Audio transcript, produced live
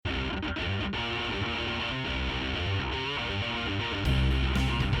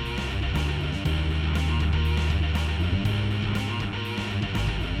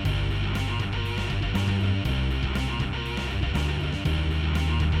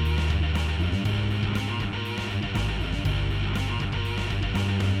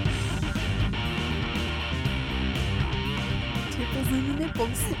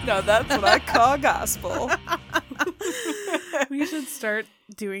nipples. No, that's what I call gospel. We should start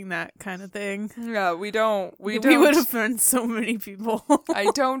doing that kind of thing. Yeah, we don't. We would offend so many people.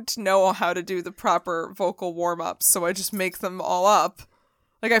 I don't know how to do the proper vocal warm-ups, so I just make them all up.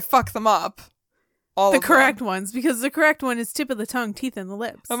 Like, I fuck them up. All the of correct them. ones, because the correct one is tip of the tongue, teeth, and the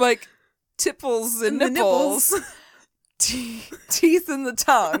lips. I'm like, tipples and nipples. Teeth in the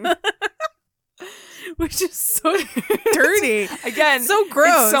tongue. Which is so dirty. Again, so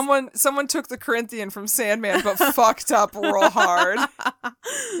gross. Someone took the Corinthian from Sandman, but fucked up real hard.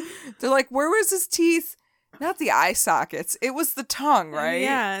 They're like, where was his teeth? Not the eye sockets. It was the tongue, right?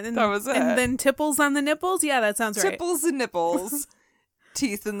 Yeah. And, that was it. And then tipples on the nipples? Yeah, that sounds right. Tipples and nipples.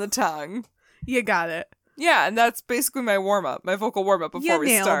 Teeth in the tongue. You got it. Yeah, and that's basically my warm-up, my vocal warm-up before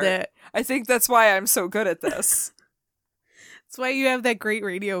we start. Nailed it. I think that's why I'm so good at this. That's why you have that great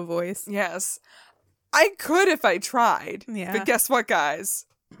radio voice. Yes. I could if I tried. Yeah. But guess what, guys?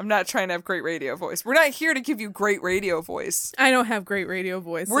 I'm not trying to have great radio voice. We're not here to give you great radio voice. I don't have great radio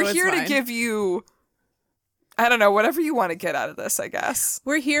voice. We're so here it's to fine. give you, I don't know, whatever you want to get out of this, I guess.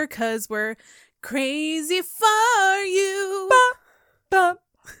 We're here because we're crazy for you. Bop,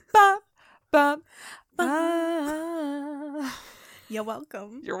 bop, bop, bop. You're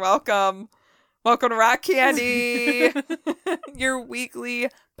welcome. You're welcome. Welcome to Rock Candy, your weekly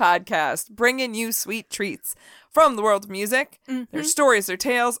podcast, bringing you sweet treats from the world of music, their stories, their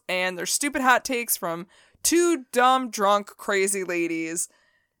tales, and their stupid hot takes from two dumb, drunk, crazy ladies.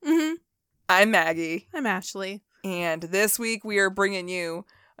 Mm-hmm. I'm Maggie. I'm Ashley. And this week we are bringing you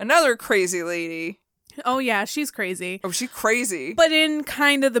another crazy lady. Oh, yeah, she's crazy. Oh, she's crazy. But in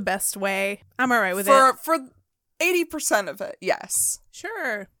kind of the best way. I'm all right with it. For 80% of it, yes.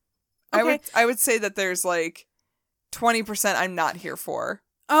 Sure. Okay. I would say that there's like 20% I'm not here for.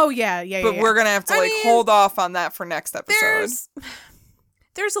 Oh, yeah. But we're going to have to hold off on that for next episode.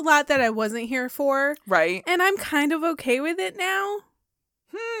 There's a lot that I wasn't here for. Right. And I'm kind of okay with it now.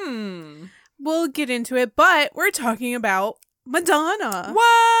 We'll get into it, but we're talking about Madonna.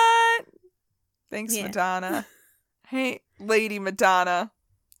 What? Thanks, Yeah. Madonna. Hey, Lady Madonna.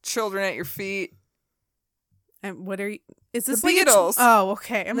 Children at your feet. And what are you? Is this The like Beatles. Oh,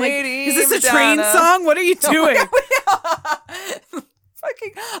 okay. I'm Lady like, is this Madonna. a train song? What are you doing?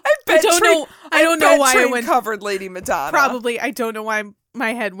 Fucking, I don't know why I Train went covered Lady Madonna. Probably. I don't know why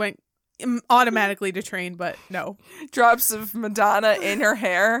my head went automatically to train, but no. Drops of Madonna in her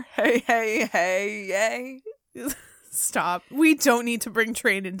hair. Hey, hey, hey, yay. Stop. We don't need to bring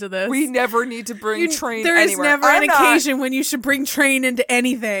train into this. We never need to bring train There is anywhere. never an occasion when you should bring train into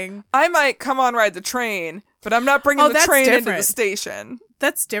anything. I might come on ride the train, but I'm not bringing the that's train into different. the station.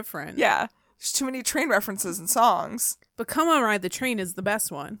 That's different. Yeah. There's too many train references in songs. But Come On Ride the Train is the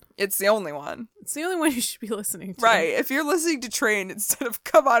best one. It's the only one. It's the only one you should be listening to. Right. If you're listening to Train instead of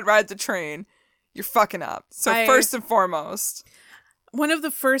Come On Ride the Train, you're fucking up. So first and foremost. One of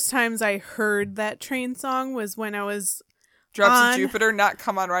the first times I heard that Train song was when I was Drops of Jupiter, not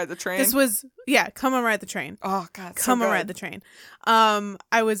Come On Ride the Train. This was, Come On Ride the Train. Oh, God, so Come On good. Ride the Train.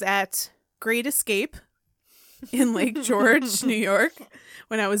 I was at Great Escape in Lake George, New York,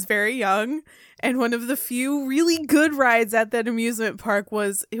 when I was very young. And one of the few really good rides at that amusement park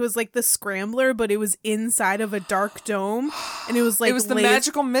was like the Scrambler, but it was inside of a dark dome. And it was like... It was the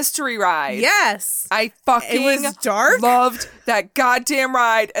Magical Mystery Ride. Yes. I fucking It was dark. loved that goddamn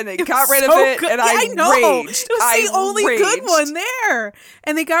ride, and they got rid of so it, good. and Yeah, I know. raged. It was the only good raged. one there.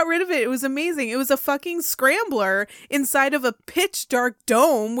 And they got rid of it. It was amazing. It was a fucking Scrambler inside of a pitch dark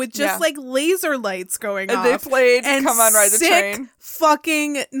dome with just like laser lights going and off. they played and Come On Ride the sick Train.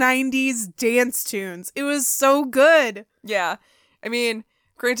 Fucking 90s dance tunes. It was so good. Yeah. I mean,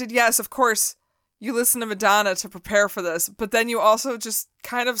 granted, yes, of course, you listen to Madonna to prepare for this, but then you also just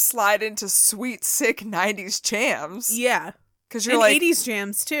kind of slide into sweet, sick 90s jams. Yeah. Because you're and like... 80s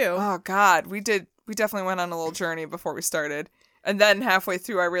jams, too. Oh, God. We definitely went on a little journey before we started. And then halfway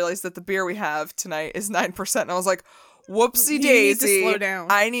through, I realized that the beer we have tonight is 9%. And I was like, whoopsie daisy. You need to slow down.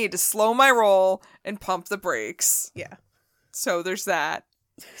 I need to slow my roll and pump the brakes. Yeah. So there's that.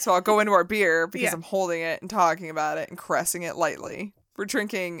 So I'll go into our beer because Yeah. I'm holding it and talking about it and caressing it lightly. We're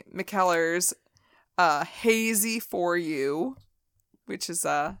drinking Mikkeller's Hazy for You, which is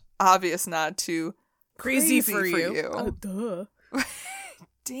a obvious nod to Crazy for you. Oh, duh.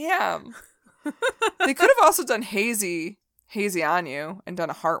 damn. They could have also done Hazy on You and done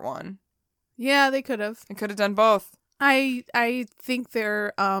a heart one. Yeah, they could have. They could have done both. I think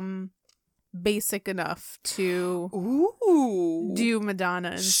they're basic enough to do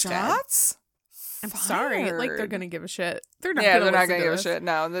Madonna instead. Shots? I'm sorry. Like, they're going to give a shit. They're not yeah, gonna they're not listen going to give a this. shit.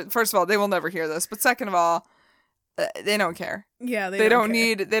 No, first of all, they will never hear this. But second of all, They don't care. Yeah, they don't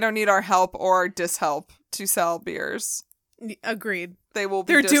care. need our help or our dishelp to sell beers. Agreed. They will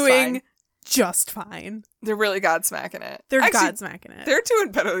be They're just doing fine. just fine. They're really Godsmacking it. They're Actually, Godsmacking it. They're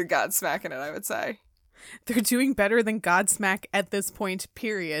doing better than Godsmacking it, I would say. They're doing better than Godsmack at this point,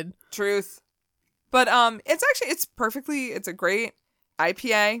 period. Truth. But it's a great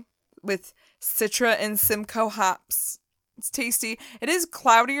IPA with Citra and Simcoe hops. It's tasty. It is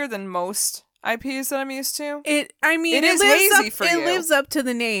cloudier than most IPAs that I'm used to. It is hazy for you. It lives up to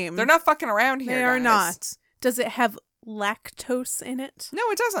the name. They're not fucking around here, They are guys. not. Does it have lactose in it? No,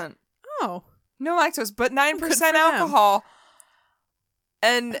 it doesn't. Oh. No lactose, but 9% Good for them. alcohol.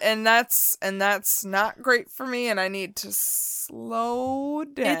 And that's not great for me, and I need to slow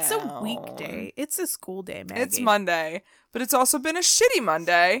down. It's a weekday. It's a school day, Maggie. It's Monday, but it's also been a shitty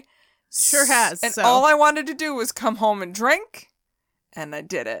Monday. Sure has. And so. all I wanted to do was come home and drink, and I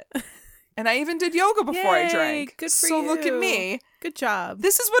did it. And I even did yoga before I Yay, drank. good for so look at you. me. Good job.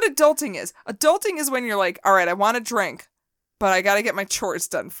 This is what adulting is. Adulting is when you're like, all right, I want to drink, but I got to get my chores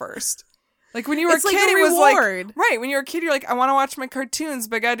done first. Like when you were It's a kid, like a it was like, reward. right, when you're a kid, you're like, I want to watch my cartoons,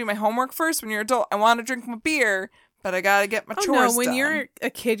 but I got to do my homework first. When you're an adult, I want to drink my beer, but I got to get my chores no, when done. you're a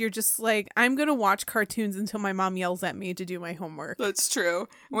kid, you're just like, I'm going to watch cartoons until my mom yells at me to do my homowork. That's true.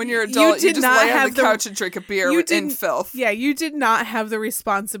 When you're an adult, you did just not lay on have the the- couch and drink a beer you in didn't- filth. Yeah, you did not have the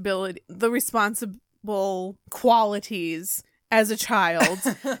responsible qualities as a child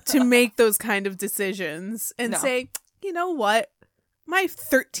to make those kind of decisions and No. say, you know what? My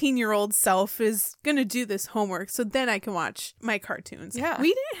 13-year-old self is going to do this homework so then I can watch my cartoons. Yeah.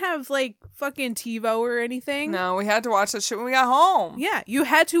 We didn't have like fucking TiVo or anything. No, we had to watch that shit when we got home. Yeah, you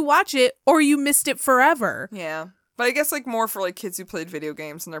had to watch it or you missed it forever. Yeah. But I guess like more for like kids who played video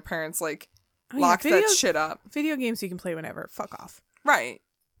games and their parents like Oh, yeah, locked that shit up. Video games you can play whenever. Fuck off. Right.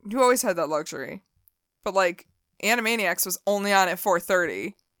 You always had that luxury. But like Animaniacs was only on at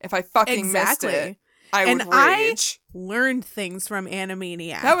 4:30. If I fucking missed it, I would rage. I learned things from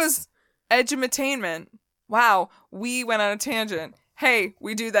Animaniacs. That was edutainment. Wow, we went on a tangent. Hey,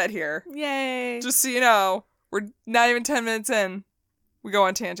 we do that here. Yay. Just so you know, we're not even 10 minutes in. We go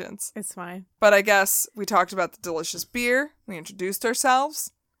on tangents. It's fine. But I guess we talked about the delicious beer. We introduced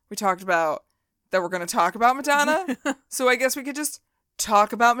ourselves. We talked about that we're going to talk about Madonna. So I guess we could just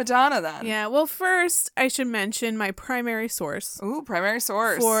talk about Madonna then. Yeah, well, first, I should mention my primary source Ooh, primary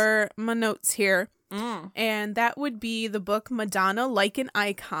source. for my notes here. Mm. And that would be the book Madonna Like an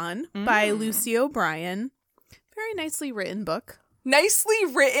Icon by Lucy O'Brien. Very nicely written book. Nicely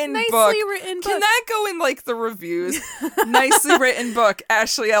written book. Nicely written book. Can that go in like the reviews? Nicely written book.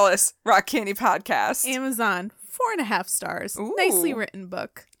 Ashley Ellis, Rock Candy Podcast. Amazon, 4.5 stars. Ooh. Nicely written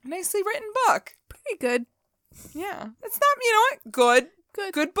book. Nicely written book. Pretty good. Yeah. It's not, you know what? Good.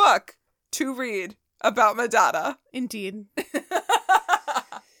 Good. Good book to read about Madonna. Indeed.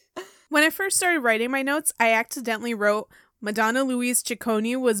 When I first started writing my notes, I accidentally wrote Madonna Louise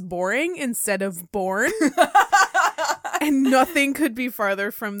Ciccone was boring instead of born. And nothing could be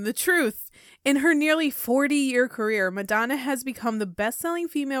farther from the truth. In her nearly 40-year career, Madonna has become the best-selling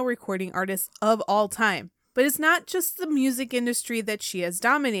female recording artist of all time. But it's not just the music industry that she has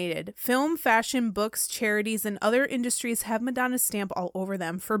dominated. Film, fashion, books, charities, and other industries have Madonna's stamp all over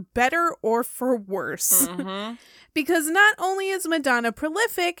them, for better or for worse. Mm-hmm. Because not only is Madonna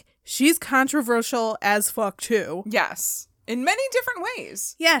prolific, she's controversial as fuck too. Yes. In many different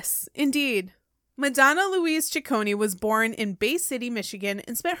ways. Yes, indeed. Madonna Louise Ciccone was born in Bay City, Michigan,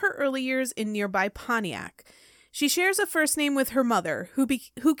 and spent her early years in nearby Pontiac. She shares a first name with her mother, who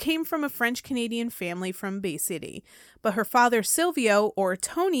came from a French-Canadian family from Bay City. But her father, Silvio, or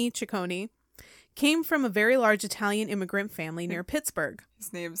Tony Ciccone, came from a very large Italian immigrant family near Pittsburgh.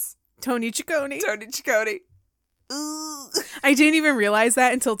 His name's Tony Ciccone. Tony Ciccone. I didn't even realize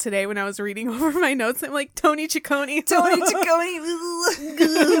that until today when I was reading over my notes. I'm like, Tony Ciccone. Tony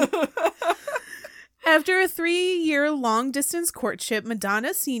Ciccone. After a 3-year long-distance courtship,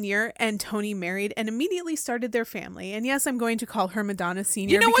 Madonna Sr. and Tony married and immediately started their family. And yes, I'm going to call her Madonna Sr.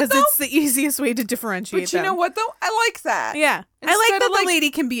 You know because what, though? it's the easiest way to differentiate But you them. know what, though? I like that. Yeah. I Instead like that of, the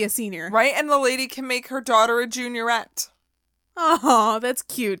lady can be a senior. Right? And the lady can make her daughter a juniorette. Oh, that's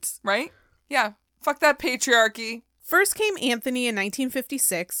cute. Right? Yeah. Fuck that patriarchy. First came Anthony in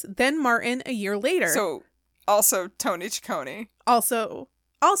 1956, then Martin a year later. So, also Tony Ciccone. Also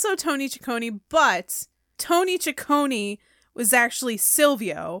Tony Ciccone, but Tony Ciccone was actually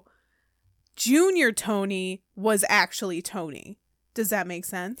Silvio. Junior Tony was actually Tony. Does that make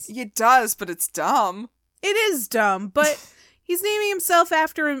sense? It does, but it's dumb. It is dumb, but he's naming himself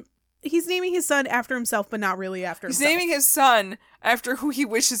after he's naming his son after himself, but not really after himself. He's naming his son after who he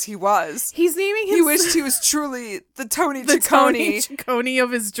wishes he was. He's naming his He wished he was truly the Tony the Ciccone. Tony Ciccone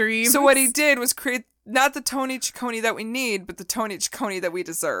of his dreams. So what he did was create not the Tony Ciccone that we need, but the Tony Ciccone that we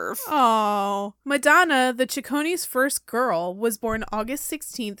deserve. Oh. Madonna, the Ciccone's first girl, was born August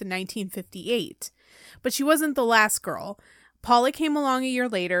 16th, 1958. But she wasn't the last girl. Paula came along a year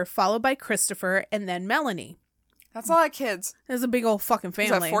later, followed by Christopher, and then Melanie. That's a lot of kids. There's a big old fucking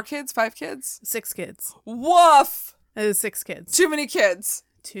family. Is that 4 kids? 5 kids? 6 kids. Woof! That is 6 kids. Too many kids.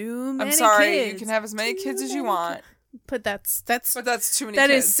 Too many kids. I'm sorry, you can have as many kids as you want. But that's too many kids. That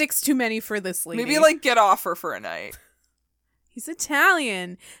is 6 too many for this lady. Maybe like get off her for a night. He's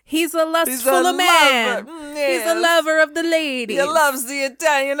Italian. He's a lustful man. Yes. He's a lover of the ladies. He loves the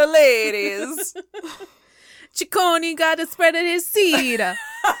Italian ladies. Ciccone got to spread his seed.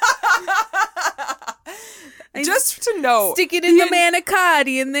 Just to know. Stick it in the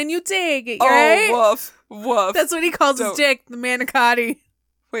manicotti and then you take it, right? Oh, woof. That's what he calls his dick, the manicotti.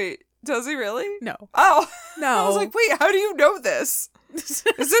 Wait, does he really? No. Oh. No. I was like, wait, how do you know this? Is this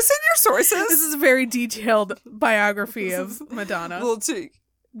in your sources? This is a very detailed biography of Madonna. Little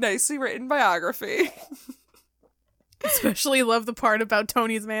nicely written biography. Especially love the part about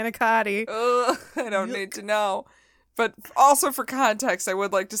Tony's manicotti. I don't need to know. But also for context, I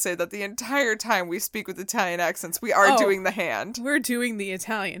would like to say that the entire time we speak with Italian accents, we are doing the hand. We're doing the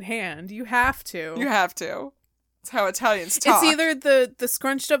Italian hand. You have to. You have to. It's how Italians talk. It's either the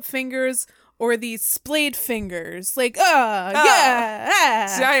scrunched up fingers or the splayed fingers. Like, yeah.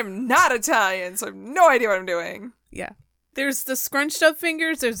 See, I am not Italian, so I have no idea what I'm doing. Yeah. There's the scrunched up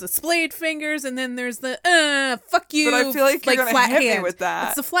fingers, there's the splayed fingers, and then there's the, fuck you. But I feel like you're going to hit me with that.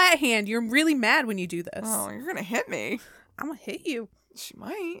 It's the flat hand. You're really mad when you do this. Oh, you're going to hit me. I'm going to hit you. She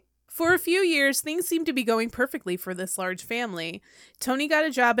might. For a few years, things seemed to be going perfectly for this large family. Tony got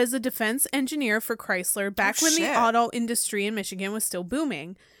a job as a defense engineer for Chrysler back when the auto industry in Michigan was still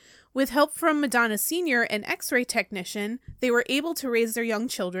booming. With help from Madonna Sr., an x-ray technician, they were able to raise their young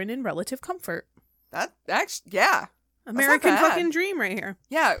children in relative comfort. That actually, yeah. American fucking dream right here.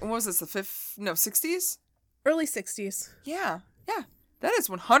 Yeah, what was this, the 60s? Early 60s. Yeah. That is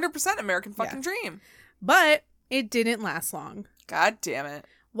 100% American fucking dream. But it didn't last long. God damn it.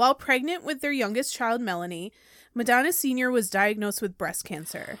 While pregnant with their youngest child, Melanie, Madonna Sr. was diagnosed with breast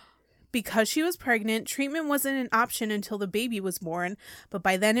cancer. Because she was pregnant, treatment wasn't an option until the baby was born, but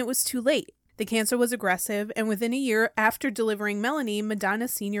by then it was too late. The cancer was aggressive, and within a year after delivering Melanie, Madonna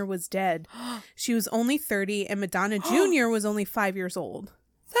Sr. was dead. She was only 30, and Madonna Jr. was only 5 years old.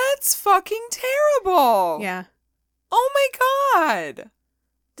 That's fucking terrible. Yeah. Oh my God.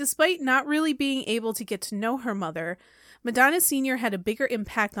 Despite not really being able to get to know her mother, Madonna Sr. had a bigger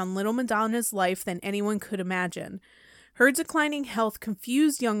impact on little Madonna's life than anyone could imagine. Her declining health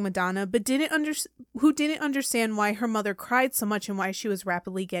confused young Madonna, but who didn't understand why her mother cried so much and why she was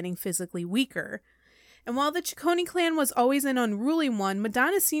rapidly getting physically weaker. And while the Ciccone clan was always an unruly one,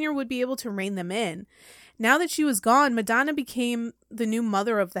 Madonna Sr. would be able to rein them in. Now that she was gone, Madonna became the new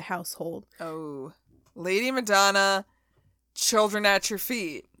mother of the household. Oh, Lady Madonna, children at your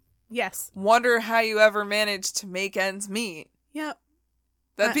feet. Yes. Wonder how you ever managed to make ends meet. Yep.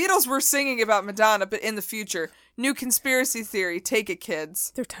 The Beatles were singing about Madonna, but in the future. New conspiracy theory. Take it,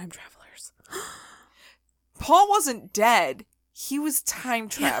 kids. They're time travelers. Paul wasn't dead. He was time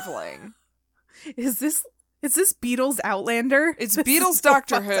traveling. Is this Beatles Outlander? It's Beatles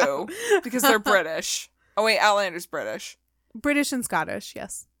Doctor Who, because they're British. Oh wait, Outlander's British. British and Scottish,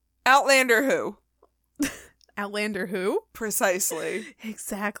 yes. Outlander who? Outlander who? Precisely.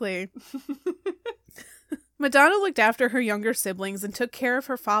 Exactly. Madonna looked after her younger siblings and took care of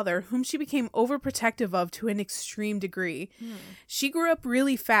her father, whom she became overprotective of to an extreme degree. She grew up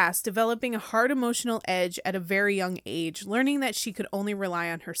really fast, developing a hard emotional edge at a very young age, learning that she could only rely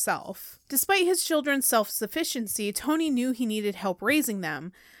on herself. Despite his children's self-sufficiency, Tony knew he needed help raising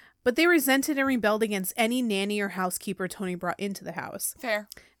them, but they resented and rebelled against any nanny or housekeeper Tony brought into the house. Fair.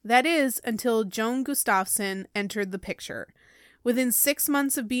 That is, until Joan Gustafson entered the picture. Within 6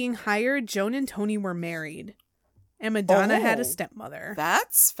 months of being hired, Joan and Tony were married. And Madonna had a stepmother.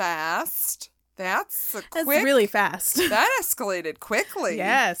 That's fast. That's really fast. That escalated quickly.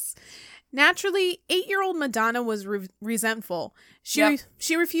 Yes. Naturally, 8-year-old Madonna was resentful. She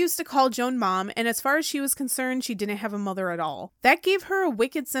refused to call Joan mom, and as far as she was concerned, she didn't have a mother at all. That gave her a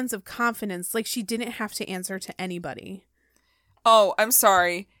wicked sense of confidence, like she didn't have to answer to anybody. Oh, I'm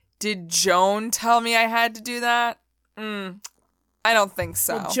sorry. Did Joan tell me I had to do that? I don't think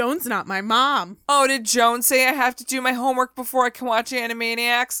so. Well, Joan's not my mom. Oh, did Joan say I have to do my homework before I can watch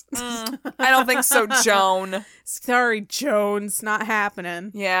Animaniacs? I don't think so, Joan. Sorry, Joan. It's not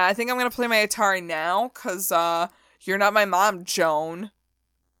happening. Yeah, I think I'm going to play my Atari now, because you're not my mom, Joan.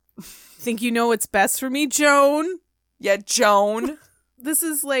 Think you know what's best for me, Joan? Yeah, Joan. This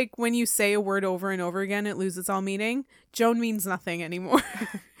is like when you say a word over and over again, it loses all meaning. Joan means nothing anymore.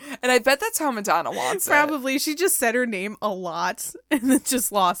 And I bet that's how Madonna wants it. Probably. She just said her name a lot and then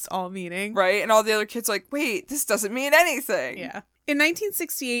just lost all meaning. Right? And all the other kids are like, wait, this doesn't mean anything. Yeah. In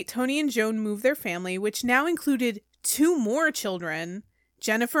 1968, Tony and Joan moved their family, which now included 2 more children,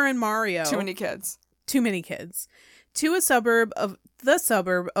 Jennifer and Mario. Too many kids. Too many kids. To a suburb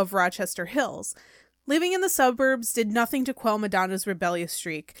of Rochester Hills. Living in the suburbs did nothing to quell Madonna's rebellious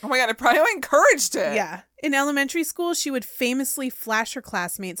streak. Oh my God, it probably encouraged it. Yeah. In elementary school, she would famously flash her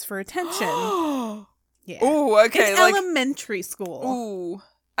classmates for attention. Yeah. Ooh, okay. It's elementary school. Ooh.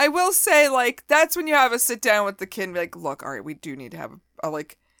 I will say, like, that's when you have a sit down with the kid and be like, look, all right, we do need to have all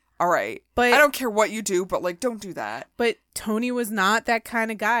right. But I don't care what you do, but, like, don't do that. But Tony was not that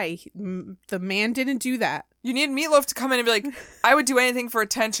kind of guy. The man didn't do that. You need Meatloaf to come in and be like, I would do anything for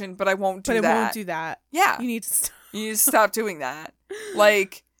attention, but I won't do that. But I won't do that. Yeah. You need to stop. You need to stop doing that.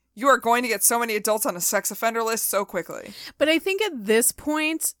 Like, you are going to get so many adults on a sex offender list so quickly. But I think at this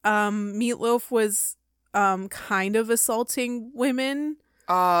point, Meatloaf was kind of assaulting women.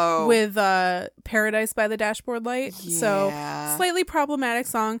 Oh. With Paradise by the Dashboard Light. Yeah. So, slightly problematic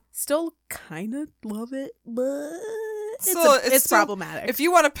song. Still kind of love it, but it's still problematic. If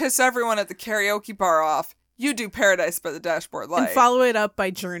you want to piss everyone at the karaoke bar off, you do Paradise by the Dashboard Light. And follow it up by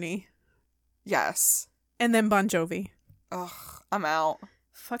Journey. Yes. And then Bon Jovi. Ugh, I'm out.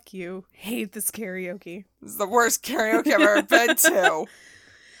 Fuck you. Hate this karaoke. This is the worst karaoke I've ever been to.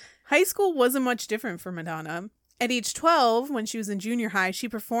 High school wasn't much different for Madonna. At age 12, when she was in junior high, she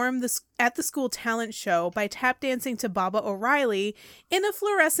performed at the school talent show by tap dancing to Baba O'Reilly in a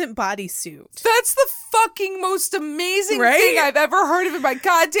fluorescent bodysuit. That's the fucking most amazing thing I've ever heard of in my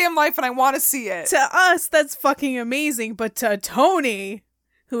goddamn life, and I want to see it. To us, that's fucking amazing, but to Tony,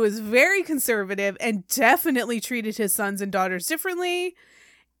 who is very conservative and definitely treated his sons and daughters differently,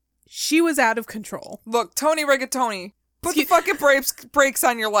 she was out of control. Look, Tony Rigatoni. Put the fucking brakes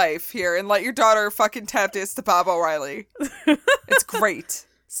on your life here and let your daughter fucking tap dance to Bob O'Reilly. It's great.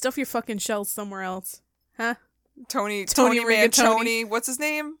 Stuff your fucking shells somewhere else. Huh? Tony Manchoni. What's his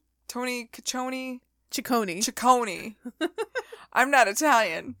name? Tony Ciccione? Ciccone. I'm not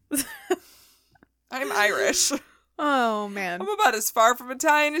Italian. I'm Irish. Oh, man. I'm about as far from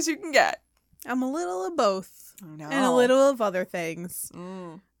Italian as you can get. I'm a little of both. I know. And a little of other things.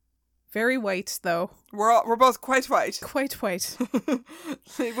 Very white, though. We're both quite white. Quite white.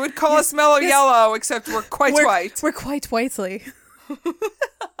 They would call us mellow yellow, except we're quite white. We're quite whitely.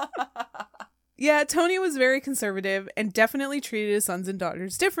 Yeah, Tony was very conservative and definitely treated his sons and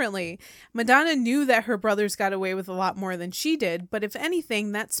daughters differently. Madonna knew that her brothers got away with a lot more than she did, but if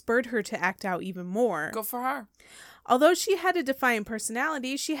anything, that spurred her to act out even more. Go for her. Although she had a defiant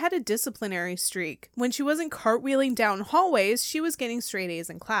personality, she had a disciplinary streak. When she wasn't cartwheeling down hallways, she was getting straight A's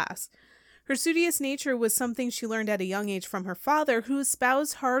in class. Her studious nature was something she learned at a young age from her father, who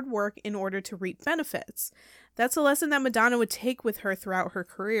espoused hard work in order to reap benefits. That's a lesson that Madonna would take with her throughout her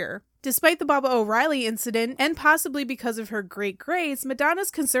career. Despite the Baba O'Reilly incident, and possibly because of her great grades,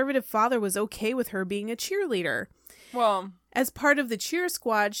 Madonna's conservative father was okay with her being a cheerleader. Well, as part of the cheer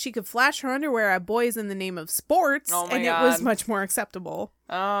squad, she could flash her underwear at boys in the name of sports, and God. It was much more acceptable.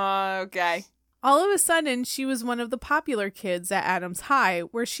 Okay. All of a sudden, she was one of the popular kids at Adams High,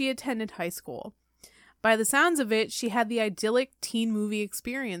 where she attended high school. By the sounds of it, she had the idyllic teen movie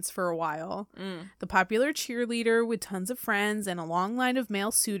experience for a while. The popular cheerleader with tons of friends and a long line of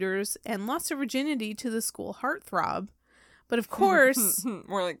male suitors, and lost her virginity to the school heartthrob. But of course...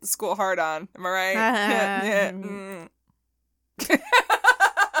 More like the school hard-on. Am I right?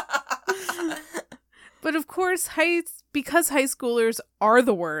 But of course, because high schoolers are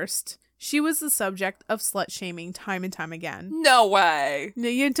the worst, she was the subject of slut-shaming time and time again. No way. No,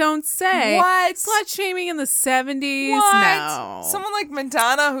 you don't say. What? Slut-shaming in the 70s? What? No. Someone like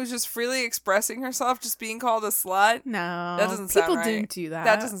Madonna who's just freely expressing herself, just being called a slut? No. That doesn't sound right. People didn't do that.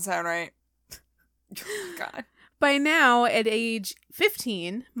 That doesn't sound right. God. By now, at age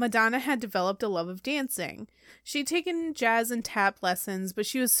 15, Madonna had developed a love of dancing. She'd taken jazz and tap lessons, but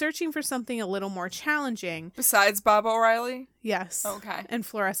she was searching for something a little more challenging. Besides Bob O'Reilly? Yes. Okay. And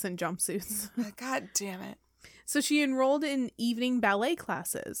fluorescent jumpsuits. God damn it. So she enrolled in evening ballet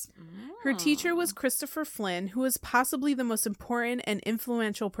classes. Her teacher was Christopher Flynn, who was possibly the most important and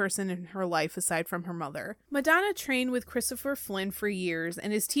influential person in her life aside from her mother. Madonna trained with Christopher Flynn for years,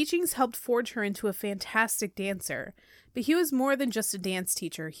 and his teachings helped forge her into a fantastic dancer. But he was more than just a dance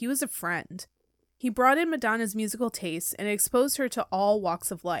teacher. He was a friend. He brought in Madonna's musical tastes and exposed her to all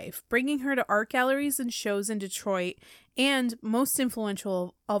walks of life, bringing her to art galleries and shows in Detroit, and, most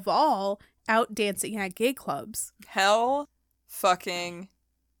influential of all, out dancing at gay clubs. Hell fucking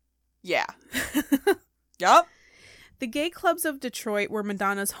yeah. Yup. The gay clubs of Detroit were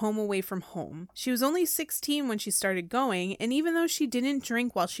Madonna's home away from home. She was only 16 when she started going, and even though she didn't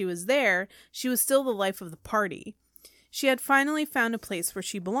drink while she was there, she was still the life of the party. She had finally found a place where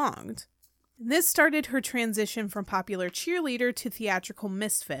she belonged. This started her transition from popular cheerleader to theatrical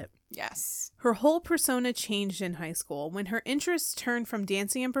misfit. Yes. Her whole persona changed in high school when her interests turned from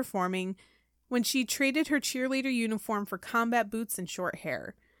dancing and performing when she traded her cheerleader uniform for combat boots and short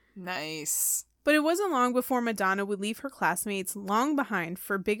hair. Nice. But it wasn't long before Madonna would leave her classmates long behind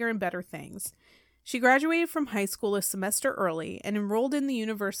for bigger and better things. She graduated from high school a semester early and enrolled in the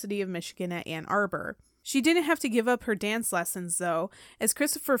University of Michigan at Ann Arbor. She didn't have to give up her dance lessons, though, as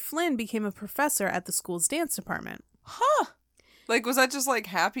Christopher Flynn became a professor at the school's dance department. Huh. Like, was that just, like,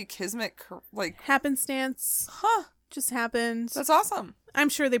 happy kismet, like... Happenstance. Huh. Just happened. That's awesome. I'm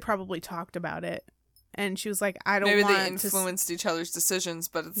sure they probably talked about it. And she was like, I don't Maybe want they influenced each other's decisions,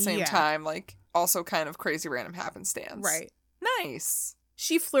 but at the same time, like, also kind of crazy random happenstance. Right. Nice.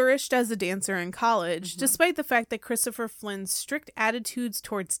 She flourished as a dancer in college, despite the fact that Christopher Flynn's strict attitudes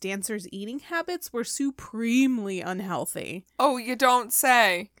towards dancers' eating habits were supremely unhealthy. Oh, you don't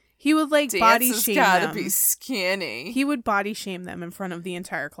say. He would, like, body shame them. Gotta be skinny. He would body shame them in front of the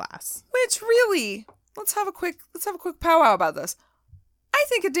entire class. Which, really, let's have a quick powwow about this. I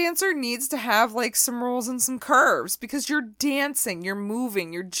think a dancer needs to have, like, some rolls and some curves, because you're dancing, you're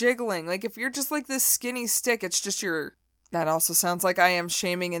moving, you're jiggling. Like, if you're just, like, this skinny stick, it's just your... That also sounds like I am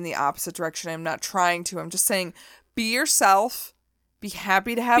shaming in the opposite direction. I'm not trying to. I'm just saying, be yourself. Be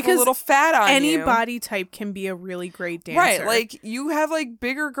happy to have a little fat on any you. Any body type can be a really great dancer. Right. Like, you have, like,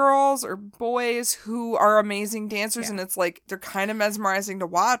 bigger girls or boys who are amazing dancers, and it's, like, they're kind of mesmerizing to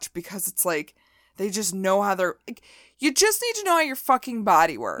watch because it's, like, they just know how they're... Like, you just need to know how your fucking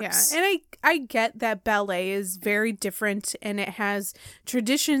body works. Yeah, and I get that ballet is very different, and it has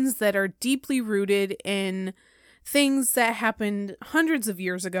traditions that are deeply rooted in... things that happened hundreds of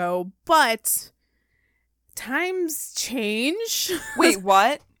years ago, but times change. Wait,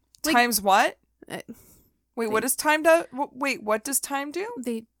 what? Like, times what? Wait, what does time do? Wait, what does time do?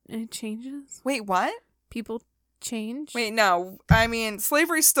 It changes. Wait, what? People change. Wait, no. I mean,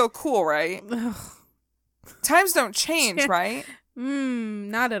 slavery's still cool, right? Times don't change, right?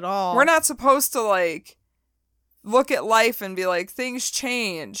 Not at all. We're not supposed to, like, look at life and be like, things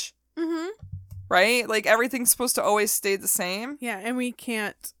change. Mm-hmm. Right? Like, everything's supposed to always stay the same. Yeah, and we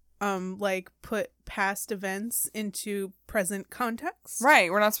can't, like, put past events into present context.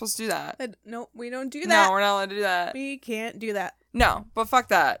 Right, we're not supposed to do that. No, we don't do that. No, we're not allowed to do that. We can't do that. No, but fuck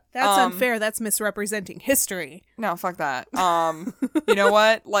that. That's unfair. That's misrepresenting history. No, fuck that. You know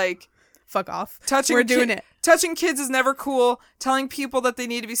what? Like... Fuck off. We're doing it. Touching kids is never cool. Telling people that they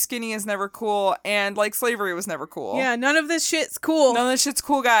need to be skinny is never cool. And, like, slavery was never cool. Yeah, none of this shit's cool. None of this shit's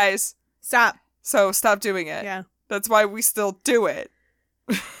cool, guys. Stop. So stop doing it. Yeah. That's why we still do it.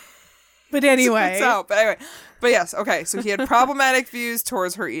 But anyway. But yes, okay. So he had problematic views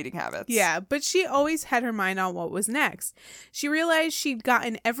towards her eating habits. Yeah, but she always had her mind on what was next. She realized she'd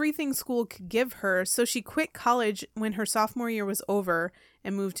gotten everything school could give her, so she quit college when her sophomore year was over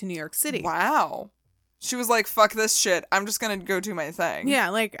and moved to New York City. Wow. She was like, fuck this shit. I'm just going to go do my thing. Yeah,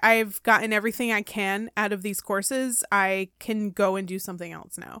 like, I've gotten everything I can out of these courses. I can go and do something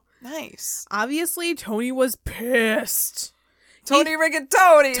else now. Nice. Obviously, Tony was pissed. Tony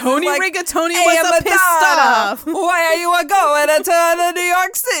Rigatoni was a pissed off. Why are you going to New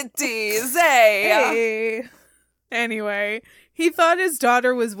York City? Hey. Anyway, he thought his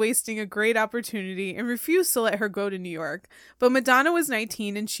daughter was wasting a great opportunity and refused to let her go to New York. But Madonna was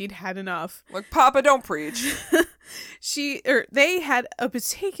 19 and she'd had enough. Look, Papa, don't preach. They had a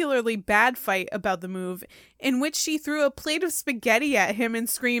particularly bad fight about the move, in which she threw a plate of spaghetti at him and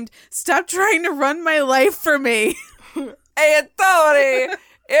screamed, "Stop trying to run my life for me." Hey, Tony,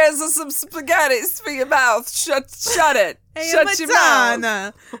 here's some spaghetti for your mouth. Shut it. Hey, Shut your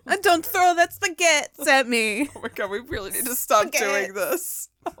mouth. Don't throw that spaghetti at me. Oh my god, we really need to stop doing this.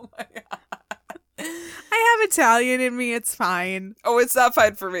 Oh my god. I have Italian in me, it's fine. Oh, it's not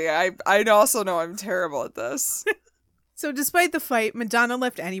fine for me. I also know I'm terrible at this. So despite the fight, Madonna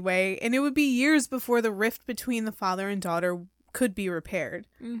left anyway, and it would be years before the rift between the father and daughter could be repaired.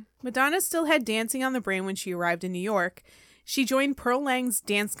 Madonna still had dancing on the brain when she arrived in New York. She joined Pearl Lang's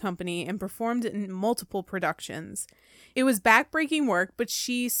dance company and performed in multiple productions. It was backbreaking work, but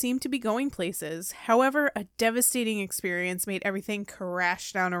she seemed to be going places. However, a devastating experience made everything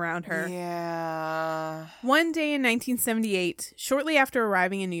crash down around her. Yeah. One day in 1978, shortly after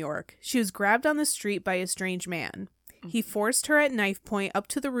arriving in New York, she was grabbed on the street by a strange man. He forced her at knife point up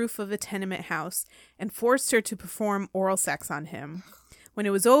to the roof of a tenement house and forced her to perform oral sex on him. When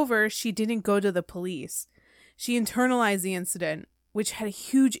it was over, she didn't go to the police. She internalized the incident, which had a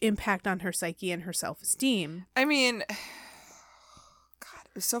huge impact on her psyche and her self-esteem. I mean, God,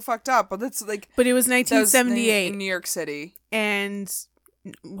 it was so fucked up. But that's like... But it was 1978. In New York City. And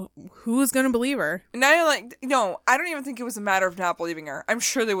who was going to believe her? Now you're like, no, I don't even think it was a matter of not believing her. I'm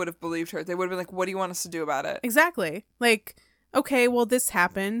sure they would have believed her. They would have been like, what do you want us to do about it? Exactly. Like, okay, well, this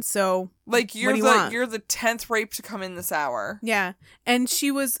happened, so like what do you want? You're the 10th rape to come in this hour. Yeah. And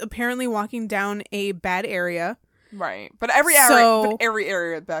she was apparently walking down a bad area. Right. But every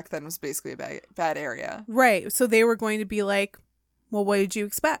area back then was basically a bad area. Right. So they were going to be like, well, what did you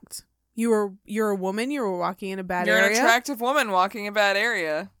expect? You're a woman, you were walking in a bad area. You're an attractive woman walking a bad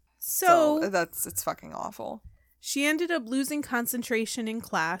area. So it's fucking awful. She ended up losing concentration in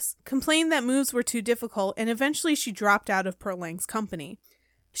class, complained that moves were too difficult, and eventually she dropped out of Pearl Lang's company.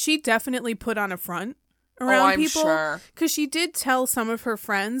 She definitely put on a front around people. Sure. Because she did tell some of her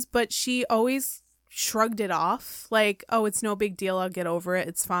friends, but she always shrugged it off. Like, oh, it's no big deal. I'll get over it.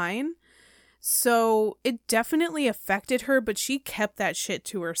 It's fine. So it definitely affected her, but she kept that shit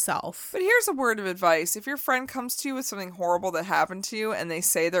to herself. But here's a word of advice. If your friend comes to you with something horrible that happened to you and they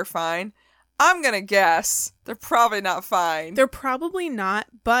say they're fine, I'm going to guess they're probably not fine. They're probably not,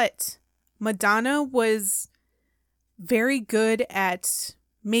 but Madonna was very good at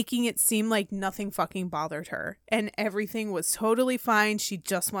making it seem like nothing fucking bothered her and everything was totally fine. She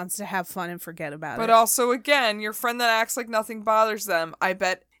just wants to have fun and forget about it. But also, again, your friend that acts like nothing bothers them, I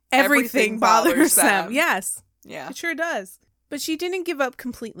bet everything bothers them. Yes. Yeah. It sure does. But she didn't give up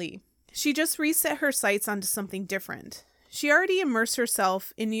completely. She just reset her sights onto something different. She already immersed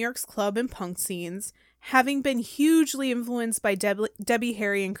herself in New York's club and punk scenes, having been hugely influenced by Debbie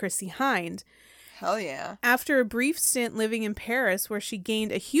Harry and Chrissie Hynde. Hell yeah. After a brief stint living in Paris where she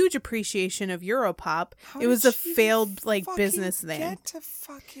gained a huge appreciation of Europop, it was a failed business thing. Get to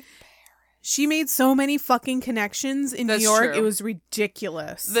fucking Paris? She made so many fucking connections in New York. True. It was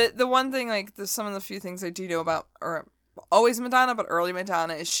ridiculous. The one thing, some of the few things I do know about, or always Madonna, but early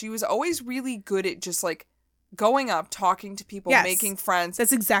Madonna, is she was always really good at just going up, talking to people, making friends.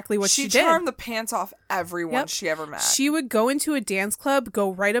 That's exactly what she did. She charmed the pants off everyone she ever met. She would go into a dance club, go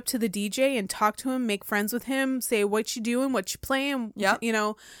right up to the DJ and talk to him, make friends with him, say what you doing, what you playing,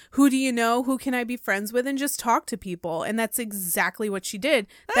 who do you know, who can I be friends with, and just talk to people. And that's exactly what she did.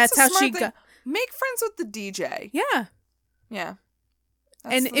 That's how she got. Make friends with the DJ. Yeah. Yeah.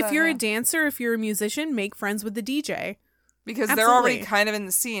 And if you're a dancer, if you're a musician, make friends with the DJ. Because they're already kind of in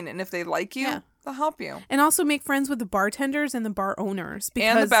the scene, and if they like you, they'll help you. And also make friends with the bartenders and the bar owners.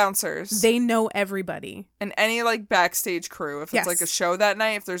 Because and the bouncers. They know everybody. And any backstage crew. If it's a show that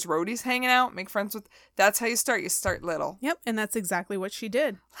night, if there's roadies hanging out, make friends with... That's how you start. You start little. Yep, and that's exactly what she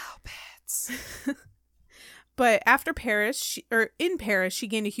did. Little bits. But after Paris, in Paris, she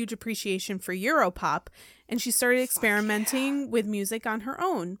gained a huge appreciation for Europop, and she started experimenting with music on her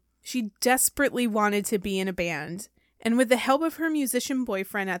own. She desperately wanted to be in a band. And with the help of her musician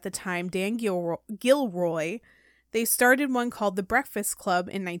boyfriend at the time, Dan Gilroy, they started one called The Breakfast Club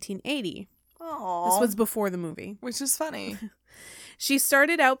in 1980. Aww. This was before the movie. Which is funny. She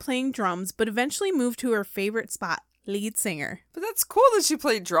started out playing drums, but eventually moved to her favorite spot, lead singer. But that's cool that she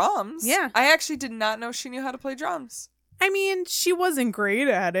played drums. Yeah. I actually did not know she knew how to play drums. I mean, she wasn't great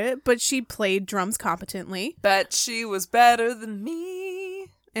at it, but she played drums competently. Bet she was better than me.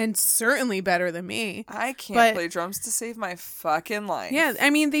 And certainly better than me. I can't play drums to save my fucking life. Yeah, I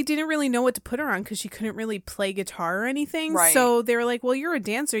mean, they didn't really know what to put her on because she couldn't really play guitar or anything. Right. So they were like, well, you're a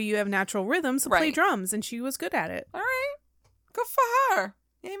dancer. You have natural rhythm, so play drums. And she was good at it. All right. Good for her.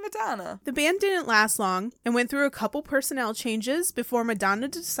 Yay, Madonna. The band didn't last long and went through a couple personnel changes before Madonna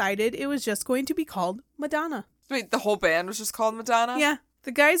decided it was just going to be called Madonna. Wait, the whole band was just called Madonna? Yeah.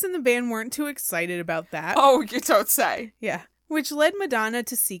 The guys in the band weren't too excited about that. Oh, you don't say. Yeah. Which led Madonna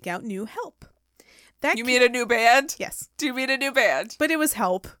to seek out new help. You mean a new band? Yes. Do you mean a new band? But it was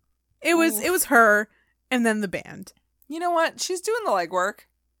help. It was her and then the band. You know what? She's doing the legwork.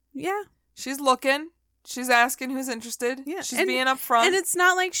 Yeah. She's looking. She's asking who's interested. Yeah. She's being upfront. And it's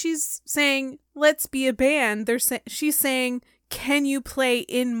not like she's saying, let's be a band. She's saying, can you play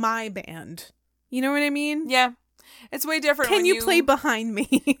in my band? You know what I mean? Yeah. It's way different Can when you play behind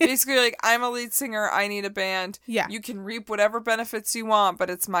me? basically, like, I'm a lead singer. I need a band. Yeah. You can reap whatever benefits you want, but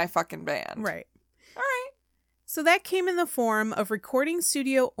it's my fucking band. Right. All right. So that came in the form of recording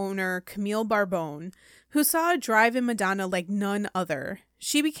studio owner Camille Barbone, who saw a drive in Madonna like none other.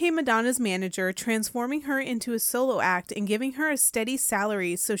 She became Madonna's manager, transforming her into a solo act and giving her a steady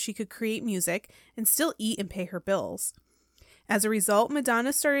salary so she could create music and still eat and pay her bills. As a result,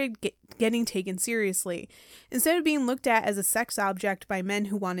 Madonna started getting taken seriously. Instead of being looked at as a sex object by men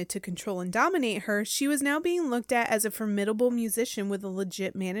who wanted to control and dominate her, she was now being looked at as a formidable musician with a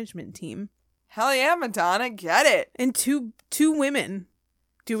legit management team. Hell yeah, Madonna, get it. And two women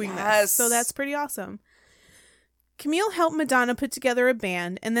doing this. So that's pretty awesome. Camille helped Madonna put together a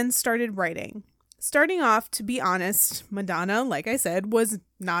band and then started writing. Starting off, to be honest, Madonna, like I said, was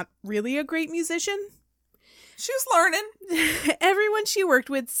not really a great musician. She was learning. Everyone she worked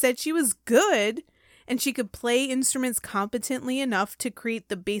with said she was good and she could play instruments competently enough to create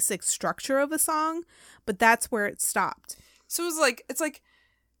the basic structure of a song, but that's where it stopped. So it's like,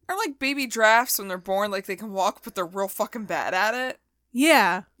 are like baby giraffes when they're born, like they can walk, but they're real fucking bad at it?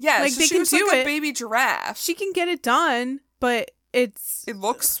 Yeah. Yeah, like so they she can was do like it. A baby giraffe. She can get it done, but it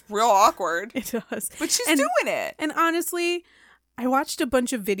looks real awkward. It does. But she's doing it. And honestly, I watched a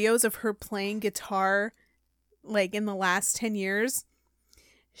bunch of videos of her playing guitar like in the last 10 years.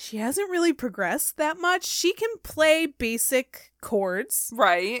 She hasn't really progressed that much. She can play basic chords.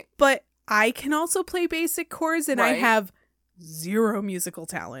 Right. But I can also play basic chords and I Right. have zero musical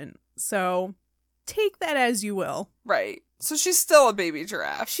talent. So take that as you will. Right. So she's still a baby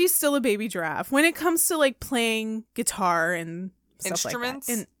giraffe. She's still a baby giraffe. When it comes to like playing guitar and stuff Instruments?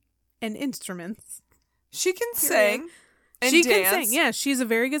 like that. And instruments. She can sing and she dance. can sing. Yeah, she's a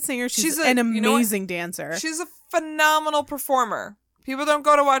very good singer. She's a- an you know what? amazing dancer. She's a phenomenal performer. People don't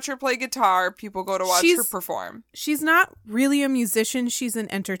go to watch her play guitar. People go to watch her perform. She's not really a musician. She's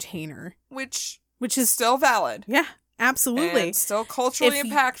an entertainer. Which is still valid. Yeah, absolutely. And still culturally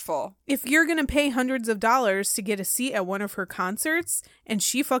impactful. If you're going to pay hundreds of dollars to get a seat at one of her concerts and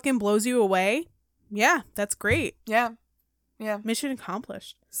she fucking blows you away, yeah, that's great. Yeah. Yeah. Mission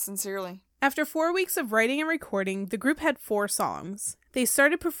accomplished. Sincerely. After 4 weeks of writing and recording, the group had 4 songs. They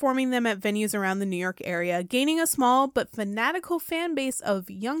started performing them at venues around the New York area, gaining a small but fanatical fan base of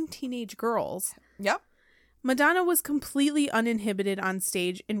young teenage girls. Yep. Madonna was completely uninhibited on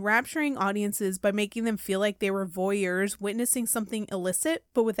stage, enrapturing audiences by making them feel like they were voyeurs witnessing something illicit,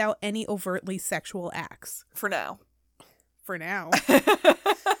 but without any overtly sexual acts. For now. For now.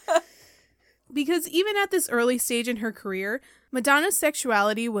 Because even at this early stage in her career, Madonna's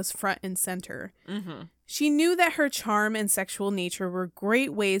sexuality was front and center. Mm-hmm. She knew that her charm and sexual nature were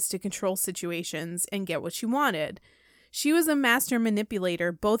great ways to control situations and get what she wanted. She was a master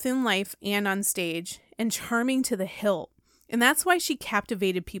manipulator, both in life and on stage, and charming to the hilt. And that's why she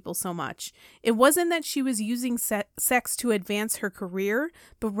captivated people so much. It wasn't that she was using sex to advance her career,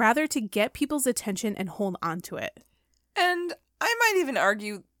 but rather to get people's attention and hold on to it. And I might even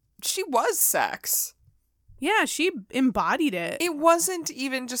argue she was sex. Yeah, she embodied it. It wasn't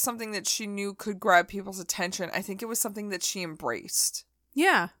even just something that she knew could grab people's attention. I think it was something that she embraced.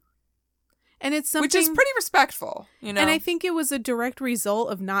 Yeah. And it's something... Which is pretty respectful, you know? And I think it was a direct result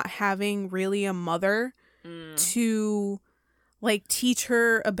of not having really a mother to, like, teach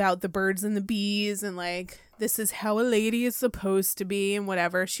her about the birds and the bees and, like, this is how a lady is supposed to be and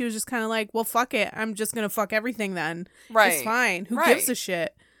whatever. She was just kind of like, well, fuck it. I'm just going to fuck everything then. Right. It's fine. Who gives a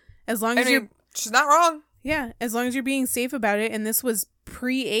shit? As long as you're... she's not wrong. Yeah, as long as you're being safe about it. And this was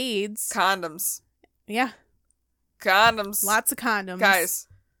pre-AIDS. Condoms. Yeah. Condoms. Lots of condoms. Guys,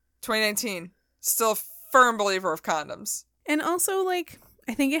 2019. Still a firm believer of condoms. And also, like,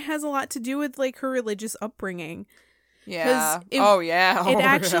 I think it has a lot to do with, like, her religious upbringing. Yeah. It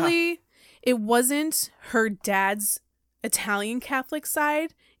actually, it wasn't her dad's Italian Catholic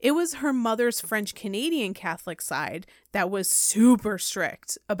side. It was her mother's French Canadian Catholic side that was super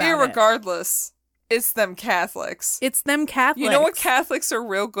strict about it. Irregardless, it's them Catholics. It's them Catholics. You know what Catholics are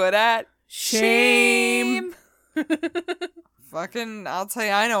real good at? Shame. Fucking, I'll tell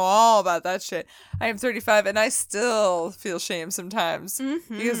you, I know all about that shit. I am 35 and I still feel shame sometimes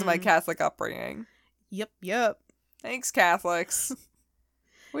because of my Catholic upbringing. Yep. Thanks, Catholics.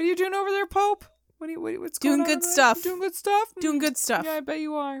 What are you doing over there, Pope? What's going on? Doing good stuff. Doing good stuff? Doing good stuff. Yeah, I bet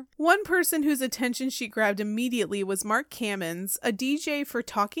you are. One person whose attention she grabbed immediately was Mark Cammons, a DJ for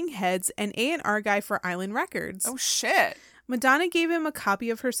Talking Heads and A&R guy for Island Records. Oh, shit. Madonna gave him a copy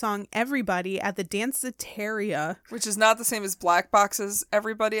of her song Everybody at the Danceteria. Which is not the same as Black Box's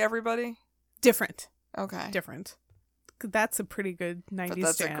Everybody? Different. Okay. Different. That's a pretty good 90s But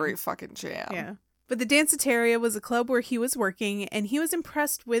that's jam. a great fucking jam. Yeah. But the Danceteria was a club where he was working, and he was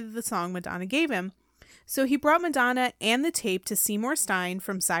impressed with the song Madonna gave him. So he brought Madonna and the tape to Seymour Stein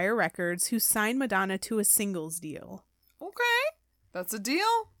from Sire Records, who signed Madonna to a singles deal. Okay. That's a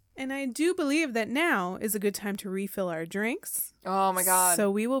deal. And I do believe that now is a good time to refill our drinks. Oh my God. So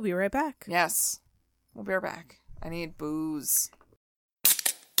we will be right back. Yes. We'll be right back. I need booze.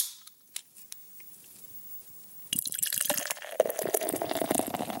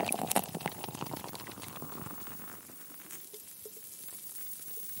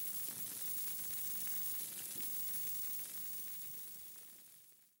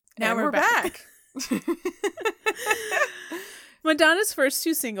 Now And we're back. Madonna's first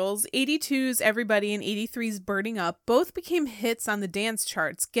two singles, 82's Everybody and 83's Burning Up, both became hits on the dance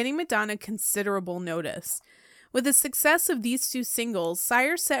charts, getting Madonna considerable notice. With the success of these two singles,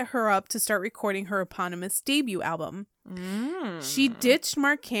 Sire set her up to start recording her eponymous debut album. She ditched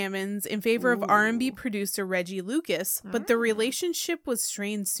Mark Cammons in favor of R&B producer Reggie Lucas, but the relationship was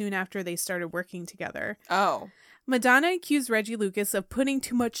strained soon after they started working together. Oh. Madonna accused Reggie Lucas of putting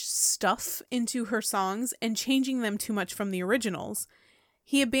too much stuff into her songs and changing them too much from the originals.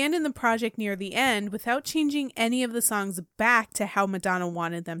 He abandoned the project near the end without changing any of the songs back to how Madonna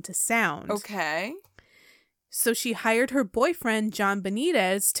wanted them to sound. Okay. So she hired her boyfriend, John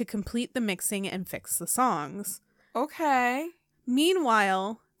Benitez, to complete the mixing and fix the songs. Okay.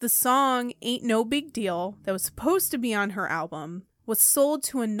 Meanwhile, the song Ain't No Big Deal, that was supposed to be on her album, was sold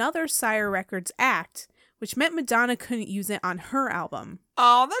to another Sire Records act, which meant Madonna couldn't use it on her album.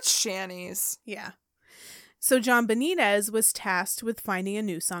 Oh, that's shanties. Yeah. So John Benitez was tasked with finding a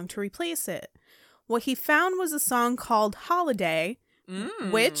new song to replace it. What he found was a song called Holiday,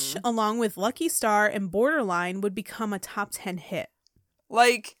 which, along with Lucky Star and Borderline, would become a top 10 hit.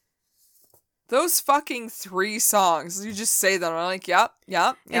 Like, those fucking 3 songs, you just say them, I'm like, yep.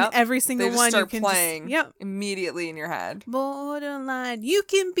 And every single they just one start you can playing just, immediately in your head. Borderline, you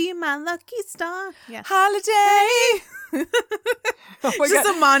can be my lucky star. Yeah. Holiday. Oh my Just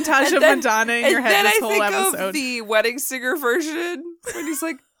God. a montage of Madonna in your head this whole And then I think episode. of the Wedding Singer version when he's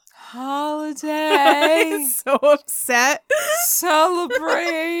like, Holiday. So upset.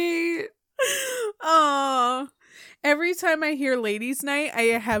 Celebrate. Oh. Every time I hear Ladies' Night, I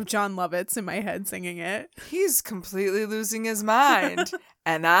have John Lovitz in my head singing it. He's completely losing his mind.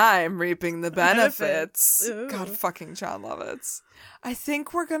 And I'm reaping the benefits. Ooh. God fucking John Lovitz. I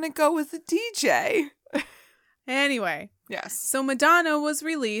think we're going to go with the DJ. Anyway. Yes. So Madonna was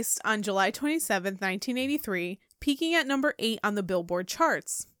released on July 27th, 1983, peaking at number 8 on the Billboard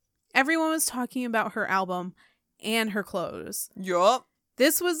charts. Everyone was talking about her album and her clothes. Yup.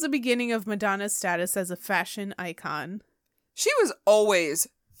 This was the beginning of Madonna's status as a fashion icon. She was always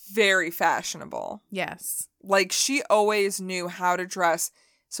very fashionable. Yes. Like, she always knew how to dress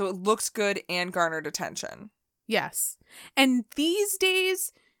so it looked good and garnered attention. Yes. And these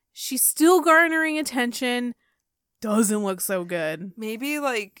days, she's still garnering attention. Doesn't look so good. Maybe,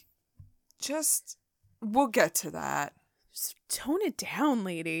 like, we'll get to that. Just tone it down,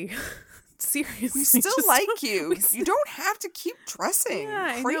 lady. Seriously. We still like you. You don't have to keep dressing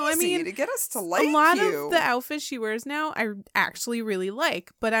crazy to get us to like you. A lot of the outfits she wears now, I actually really like.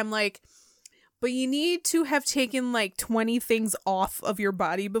 But I'm like, but you need to have taken like 20 things off of your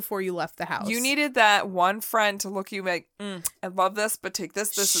body before you left the house. You needed that one friend to look at you like, I love this, but take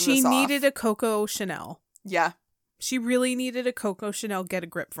this, and this off. She needed a Coco Chanel. Yeah. She really needed a Coco Chanel get a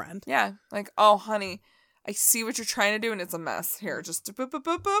grip friend. Yeah. Like, oh, honey, I see what you're trying to do and it's a mess. Here, just boop, boop,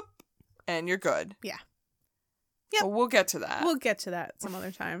 boop, boop. And you're good. Yeah. Yep. But we'll get to that. We'll get to that some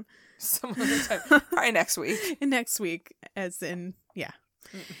other time. Some other time. Probably next week. Next week, as in, yeah.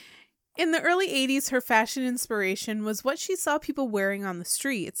 In the early 80s, her fashion inspiration was what she saw people wearing on the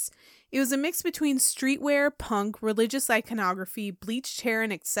streets. It was a mix between streetwear, punk, religious iconography, bleached hair,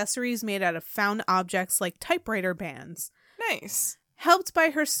 and accessories made out of found objects like typewriter bands. Nice. Helped by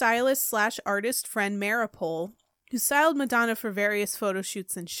her stylist/artist friend Maripol, who styled Madonna for various photo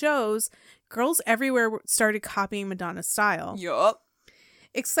shoots and shows, girls everywhere started copying Madonna's style. Yup.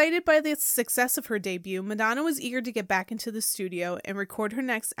 Excited by the success of her debut, Madonna was eager to get back into the studio and record her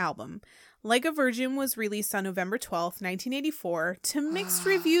next album. Like a Virgin was released on November 12th, 1984, to mixed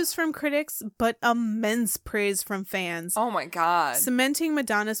reviews from critics, but immense praise from fans. Oh my God. Cementing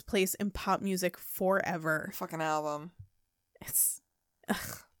Madonna's place in pop music forever. Fucking album. It's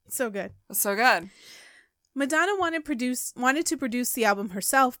so good. It's so good. Madonna wanted to produce the album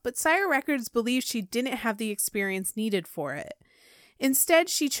herself, but Sire Records believed she didn't have the experience needed for it. Instead,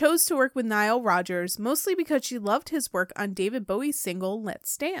 she chose to work with Nile Rodgers, mostly because she loved his work on David Bowie's single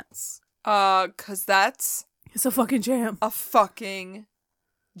Let's Dance. 'Cause It's a fucking jam. a fucking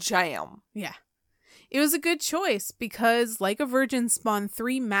jam. Yeah. It was a good choice because Like a Virgin spawned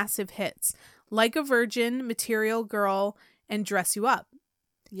 3 massive hits. Like a Virgin, Material Girl, and Dress You Up.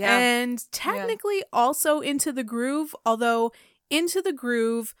 Yeah. And technically also Into the Groove, although Into the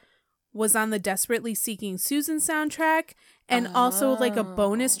Groove was on the Desperately Seeking Susan soundtrack and also like a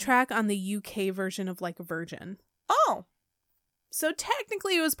bonus track on the UK version of Like a Virgin. Oh. So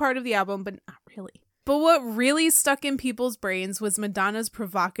technically it was part of the album, but not really. But what really stuck in people's brains was Madonna's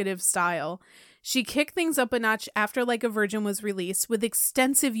provocative style. She kicked things up a notch after Like a Virgin was released with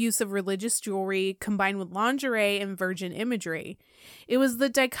extensive use of religious jewelry combined with lingerie and virgin imagery. It was the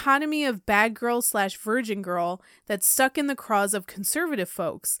dichotomy of bad girl / virgin girl that stuck in the craws of conservative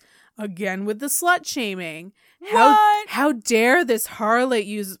folks. Again with the slut shaming. How dare this harlot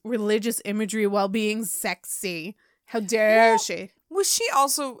use religious imagery while being sexy? How dare she? Was she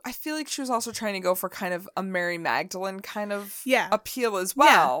also, I feel like she was also trying to go for kind of a Mary Magdalene kind of appeal as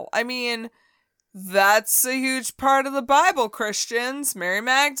well. Yeah. I mean, that's a huge part of the Bible, Christians. Mary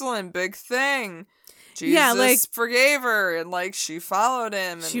Magdalene, big thing. Jesus forgave her and like she followed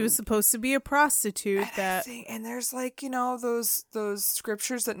him. And she was supposed to be a prostitute. And there's like, you know, those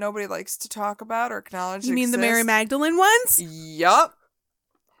scriptures that nobody likes to talk about or acknowledge. You mean the Mary Magdalene ones? Yup.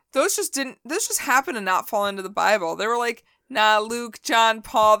 Those just happened to not fall into the Bible. They were like, nah, Luke, John,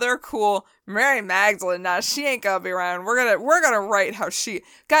 Paul, they're cool. Mary Magdalene, nah, she ain't gonna be around. We're gonna write how she.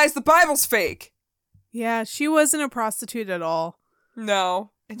 Guys, the Bible's fake. Yeah, she wasn't a prostitute at all.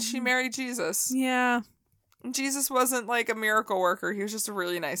 No. And she married Jesus. Yeah. Jesus wasn't like a miracle worker. He was just a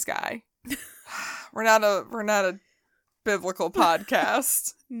really nice guy. We're not a biblical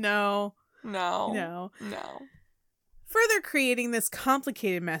podcast. No. Further creating this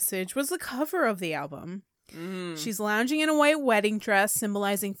complicated message was the cover of the album. She's lounging in a white wedding dress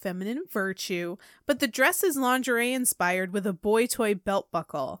symbolizing feminine virtue, but the dress is lingerie inspired with a boy toy belt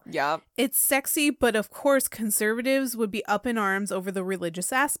buckle. Yeah. It's sexy, but of course conservatives would be up in arms over the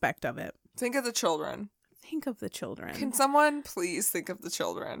religious aspect of it. Think of the children. Can someone please think of the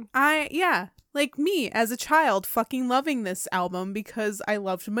children? Like me as a child fucking loving this album because I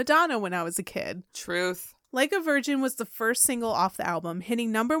loved Madonna when I was a kid. Truth. Like a Virgin was the first single off the album,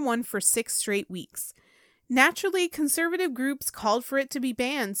 hitting #1 for 6 straight weeks. Naturally, conservative groups called for it to be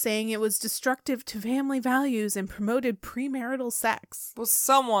banned, saying it was destructive to family values and promoted premarital sex. Will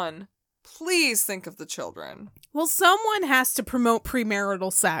someone please think of the children? Well, someone has to promote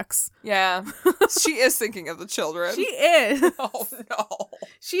premarital sex. Yeah, she is thinking of the children. She is. Oh, no.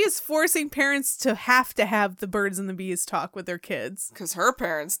 She is forcing parents to have the birds and the bees talk with their kids. Because her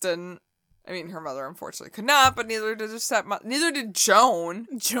parents didn't. I mean, her mother unfortunately could not, but neither did her stepmother. Neither did Joan.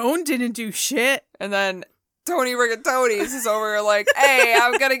 Joan didn't do shit. And then Tony Rigatoni's is over here like, hey,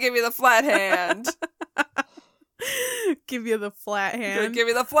 I'm gonna give you the flat hand. Give you the flat hand. Give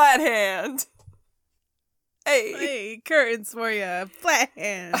you the flat hand. Hey, curtains for you. Flat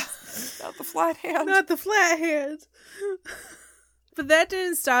hand. Not the flat hand. Not the flat hand. But that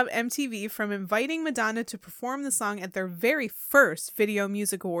didn't stop MTV from inviting Madonna to perform the song at their very first Video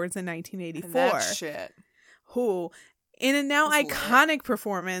Music Awards in 1984. And that shit. In a now iconic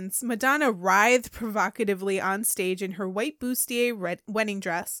performance, Madonna writhed provocatively on stage in her white bustier wedding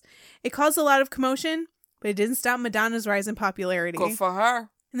dress. It caused a lot of commotion, but it didn't stop Madonna's rise in popularity. Good for her.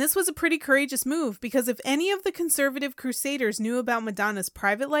 And this was a pretty courageous move, because if any of the conservative crusaders knew about Madonna's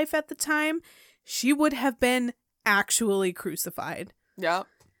private life at the time, she would have been actually crucified. Yep.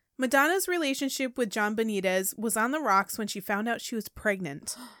 Madonna's relationship with John Benitez was on the rocks when she found out she was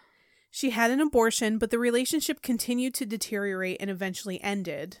pregnant. She had an abortion, but the relationship continued to deteriorate and eventually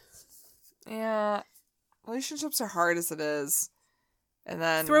ended. Yeah. Relationships are hard as it is. And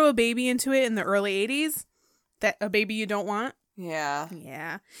then throw a baby into it in the early 80s? That a baby you don't want? Yeah.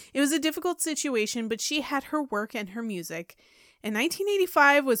 Yeah. It was a difficult situation, but she had her work and her music. And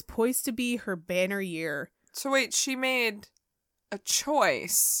 1985 was poised to be her banner year. So wait, she made a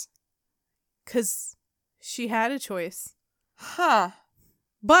choice. 'Cause she had a choice. Huh.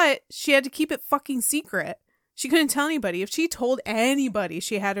 But she had to keep it fucking secret. She couldn't tell anybody. If she told anybody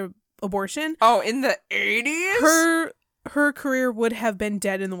she had an abortion... Oh, in the 80s? Her career would have been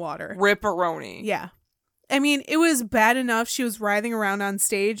dead in the water. Ripperoni. Yeah. I mean, it was bad enough she was writhing around on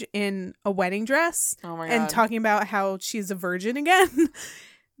stage in a wedding dress. Oh my God. And talking about how she's a virgin again.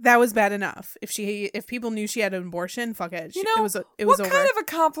 that was bad enough. If people knew she had an abortion, fuck it. You know, it was what over. kind of a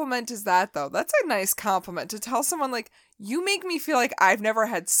compliment is that, though? That's a nice compliment to tell someone, like, you make me feel like I've never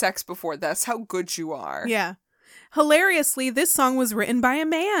had sex before. That's how good you are. Yeah. Hilariously, this song was written by a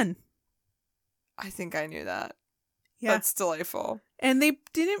man. I think I knew that. Yeah. That's delightful. And they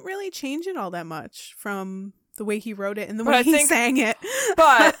didn't really change it all that much from the way he wrote it and the way he sang it.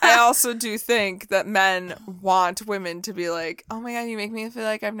 But I also do think that men want women to be like, oh my God, you make me feel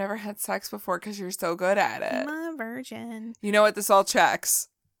like I've never had sex before because you're so good at it. I'm a virgin. You know what? This all checks.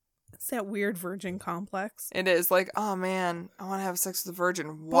 It's that weird virgin complex. It is like, oh man, I want to have sex with a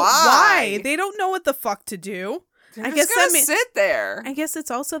virgin. Why? But why? They don't know what the fuck to do. They're just gonna sit there. I guess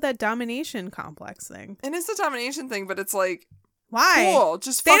it's also that domination complex thing. And it's the domination thing, but it's like, why? Cool.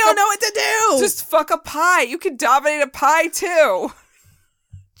 Just they don't know what to do. Just fuck a pie. You can dominate a pie too.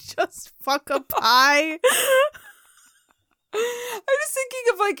 Just fuck a pie. I'm just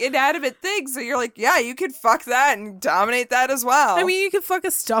thinking of like inanimate things. So you're like, yeah, you could fuck that and dominate that as well. I mean, you could fuck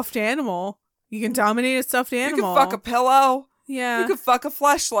a stuffed animal. You can dominate a stuffed animal. You can fuck a pillow. Yeah. You could fuck a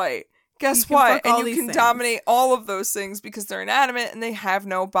fleshlight. Guess what? And you can dominate all of those things because they're inanimate and they have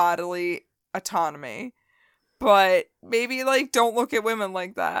no bodily autonomy. But maybe, like, don't look at women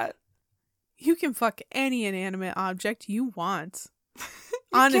like that. You can fuck any inanimate object you want.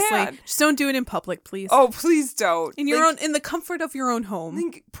 Honestly, just don't do it in public, please. Oh, please don't. In the comfort of your own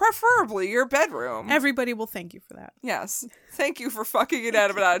home. Preferably your bedroom. Everybody will thank you for that. Yes. Thank you for fucking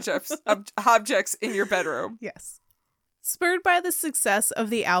inanimate objects in your bedroom. Yes. Spurred by the success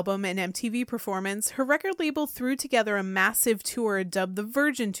of the album and MTV performance, her record label threw together a massive tour dubbed the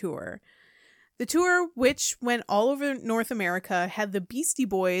Virgin Tour. The tour, which went all over North America, had the Beastie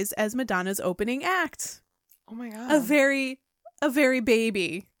Boys as Madonna's opening act. Oh my God. A very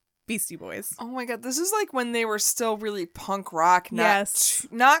baby Beastie Boys. Oh my God. This is like when they were still really punk rock. Yes.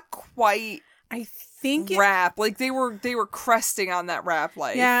 Not quite I think rap. Like they were cresting on that rap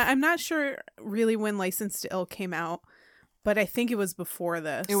life. Yeah, I'm not sure really when License to Ill came out, but I think it was before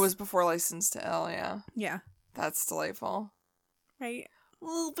this. It was before License to Ill, yeah. Yeah. That's delightful. Right.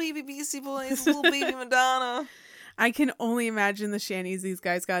 Little baby Beastie Boys, little baby Madonna. I can only imagine the shanties these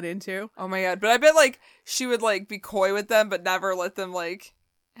guys got into. Oh my God. But I bet like she would like be coy with them but never let them like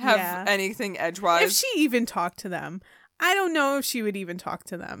have anything edgewise. If she even talked to them. I don't know if she would even talk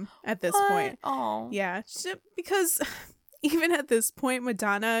to them at this point. Oh. Yeah. Because even at this point,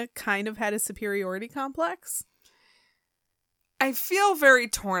 Madonna kind of had a superiority complex. I feel very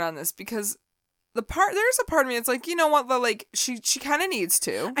torn on this because there's a part of me that's like, you know what, like she kind of needs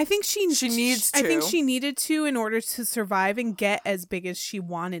to. I think she needs to. I think she needed to in order to survive and get as big as she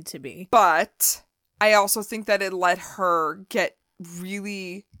wanted to be. But I also think that it let her get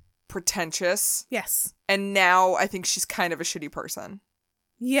really pretentious. Yes. And now I think she's kind of a shitty person.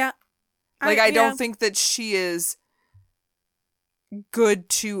 Yeah. Like I don't think that she is good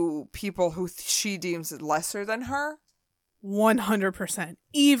to people who she deems lesser than her. 100%.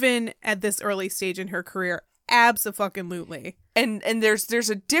 Even at this early stage in her career, abso-fucking-lutely. And there's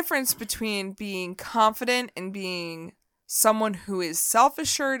a difference between being confident and being someone who is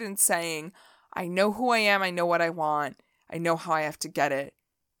self-assured and saying, I know who I am, I know what I want, I know how I have to get it.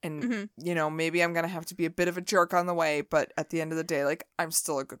 And, you know, maybe I'm going to have to be a bit of a jerk on the way, but at the end of the day, like, I'm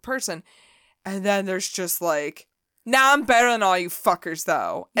still a good person. And then there's just like, nah, I'm better than all you fuckers,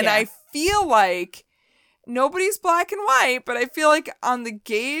 though. And I feel like nobody's black and white, but I feel like on the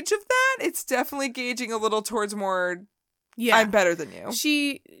gauge of that, it's definitely gauging a little towards more, I'm better than you.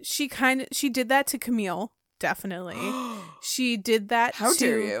 She did that to Camille, definitely. She did that How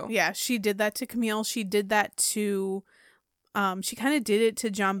dare you? Yeah, she did that to Camille. She did that to, she kind of did it to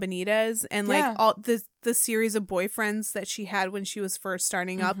John Benitez and like all the series of boyfriends that she had when she was first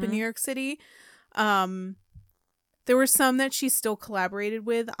starting up in New York City. There were some that she still collaborated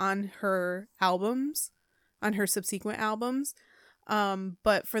with on her albums, on her subsequent albums.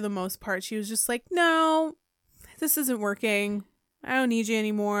 But for the most part, she was just like, no, this isn't working. I don't need you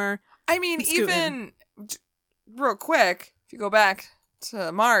anymore. I mean, even real quick, if you go back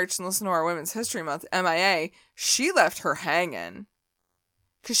to March and listen to our Women's History Month, MIA, she left her hanging.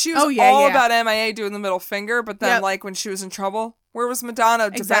 Because she was all about MIA doing the middle finger, but then like when she was in trouble, where was Madonna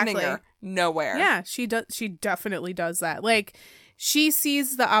defending her? Nowhere. Yeah, she does. She definitely does that. Like, she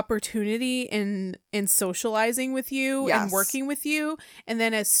sees the opportunity in socializing with you and working with you, and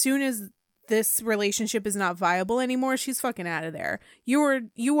then as soon as this relationship is not viable anymore, she's fucking out of there.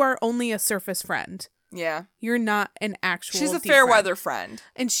 You are only a surface friend. Yeah. You're not an actual She's a fair weather friend.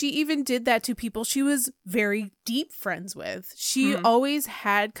 And she even did that to people she was very deep friends with. She always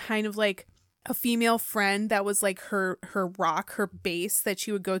had kind of like a female friend that was like her rock, her base that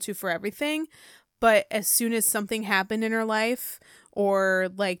she would go to for everything. But as soon as something happened in her life, or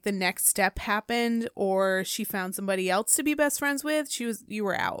like the next step happened, or she found somebody else to be best friends with, you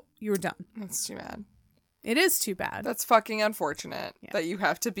were out. You were done. That's too bad. It is too bad. That's fucking unfortunate that you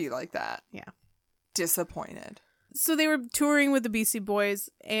have to be like that. Yeah. Disappointed. So they were touring with the Beastie Boys,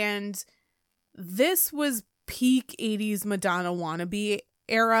 and this was peak 80s Madonna wannabe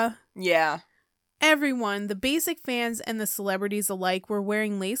era. Yeah. Everyone, the basic fans and the celebrities alike, were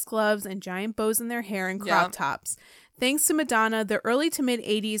wearing lace gloves and giant bows in their hair and crop tops. Thanks to Madonna, the early to mid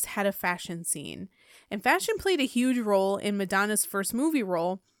 80s had a fashion scene. And fashion played a huge role in Madonna's first movie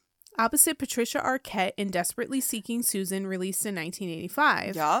role, opposite Patricia Arquette in Desperately Seeking Susan, released in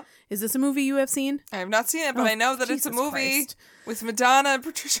 1985. Yeah. Is this a movie you have seen? I have not seen it, but I know that Jesus it's a movie Christ. with Madonna and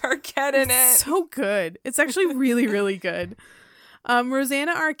Patricia Arquette in it. So good. It's actually really, really good.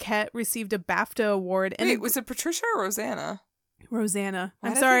 Rosanna Arquette received a BAFTA award. Wait, was it Patricia or Rosanna? Rosanna.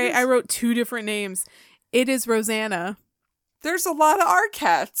 I'm sorry, I wrote two different names. It is Rosanna. There's a lot of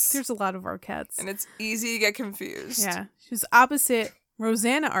Arquettes. There's a lot of Arquettes. And it's easy to get confused. Yeah. She was opposite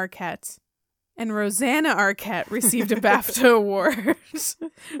Rosanna Arquette. And Rosanna Arquette received a BAFTA award.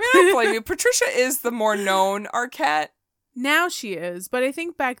 I don't blame you. Patricia is the more known Arquette. Now she is. But I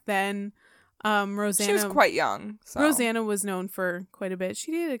think back then, Rosanna... She was quite young. So. Rosanna was known for quite a bit.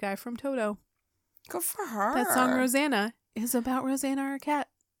 She dated a guy from Toto. Good for her. That song, Rosanna, is about Rosanna Arquette.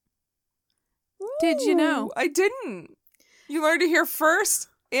 Did you know? I didn't. You learned it here first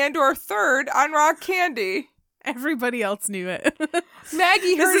and or third on Rock Candy. Everybody else knew it.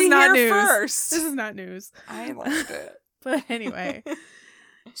 Maggie heard it here first. This is not news. I liked it. But anyway,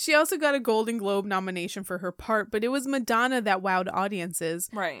 she also got a Golden Globe nomination for her part, but it was Madonna that wowed audiences.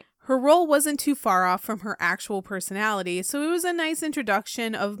 Right. Her role wasn't too far off from her actual personality, so it was a nice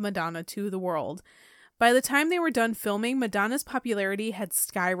introduction of Madonna to the world. By the time they were done filming, Madonna's popularity had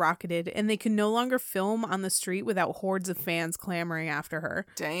skyrocketed, and they could no longer film on the street without hordes of fans clamoring after her.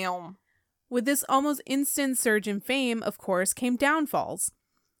 Damn. With this almost instant surge in fame, of course, came downfalls.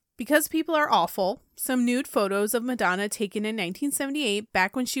 Because people are awful, some nude photos of Madonna taken in 1978,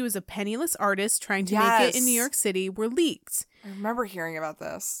 back when she was a penniless artist trying to make it in New York City, were leaked. I remember hearing about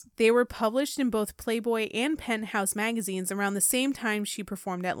this. They were published in both Playboy and Penthouse magazines around the same time she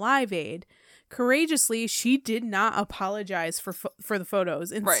performed at Live Aid. Courageously, she did not apologize for the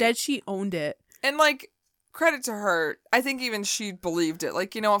photos. Instead, she owned it. And, like, credit to her. I think even she believed it.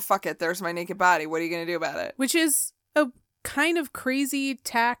 Like, you know what? Fuck it. There's my naked body. What are you going to do about it? Which is a kind of crazy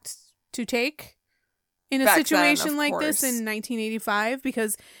tact to take in a Back situation then, like this in 1985.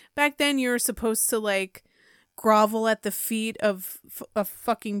 Because back then, you're supposed to, like, grovel at the feet of a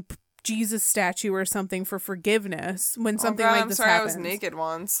fucking Jesus statue or something for forgiveness when something like this happens. I was naked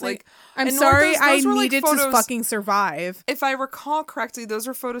once. Like I'm sorry, I needed to fucking survive. If I recall correctly, those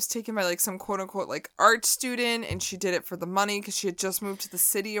were photos taken by like some quote unquote like art student, and she did it for the money because she had just moved to the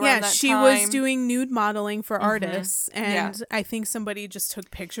city around that time. Yeah, she was doing nude modeling for artists, and I think somebody just took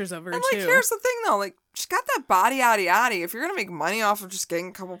pictures of her and, too. Like, here's the thing though, like she's got that body yaddy. If you're gonna make money off of just getting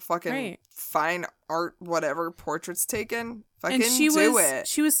a couple fucking fine art whatever portraits taken. Fucking do it.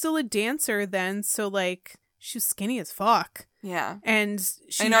 She was still a dancer then, so like she was skinny as fuck. Yeah, and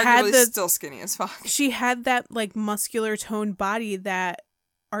she had still skinny as fuck. She had that like muscular toned body that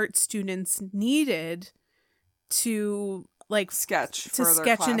art students needed to like sketch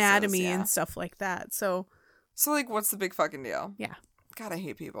anatomy and stuff like that. So like, what's the big fucking deal? Yeah, God, I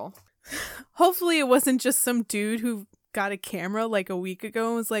hate people. Hopefully, it wasn't just some dude who got a camera like a week ago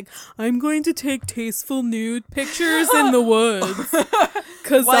and was like, I'm going to take tasteful nude pictures in the woods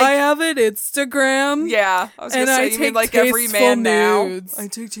because like, I have an Instagram. Yeah, I was gonna say, you mean like every man nudes. Now? I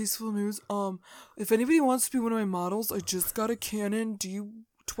take tasteful nudes. If anybody wants to be one of my models, I just got a Canon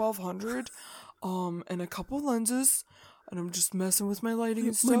D1200, and a couple lenses. And I'm just messing with my lighting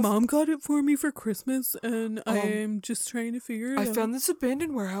and stuff. My mom got it for me for Christmas, and I'm just trying to figure it out. I found this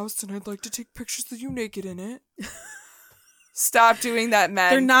abandoned warehouse, and I'd like to take pictures of you naked in it. Stop doing that,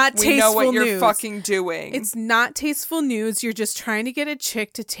 men. They're not tasteful nudes. We know what you're nudes. fucking doing. It's not tasteful nudes. You're just trying to get a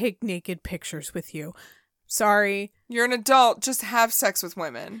chick to take naked pictures with you. Sorry. You're an adult. Just have sex with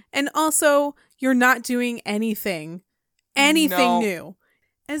women. And also, you're not doing anything new.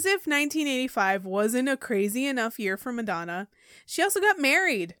 As if 1985 wasn't a crazy enough year for Madonna, she also got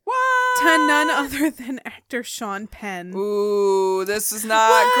married. What? To none other than actor Sean Penn. Ooh, this is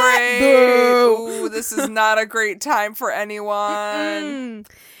not great. Boo. Ooh, this is not a great time for anyone.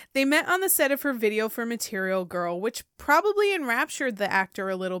 They met on the set of her video for Material Girl, which probably enraptured the actor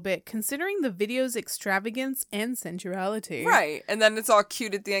a little bit, considering the video's extravagance and sensuality. Right. And then it's all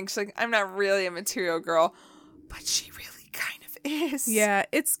cute at the end. She's like, I'm not really a Material Girl, but she really kind of is. Yeah,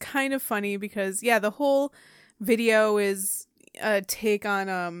 it's kind of funny because, the whole video is a take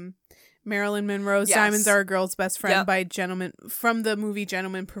on Marilyn Monroe's Diamonds Are a Girl's Best Friend by Gentlemen from the movie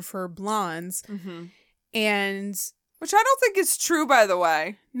Gentlemen Prefer Blondes. Mm-hmm. And... which I don't think is true, by the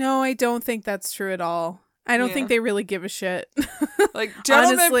way. No, I don't think that's true at all. I don't think they really give a shit. Like,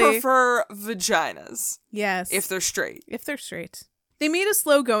 gentlemen Honestly, prefer vaginas. Yes. If they're straight. If they're straight. They made a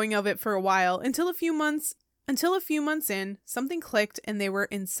slow going of it for a while until a few months in, something clicked and they were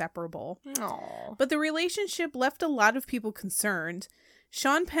inseparable. Aww. But the relationship left a lot of people concerned.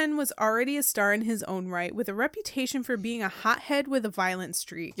 Sean Penn was already a star in his own right, with a reputation for being a hothead with a violent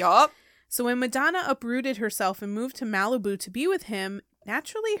streak. Yup. So when Madonna uprooted herself and moved to Malibu to be with him,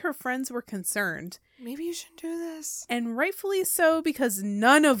 naturally her friends were concerned. Maybe you shouldn't do this. And rightfully so, because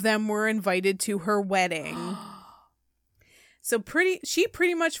none of them were invited to her wedding. So she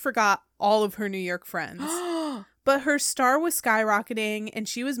pretty much forgot all of her New York friends. But her star was skyrocketing and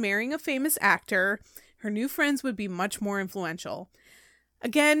she was marrying a famous actor. Her new friends would be much more influential.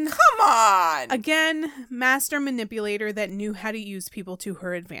 Again, come on! Again, master manipulator that knew how to use people to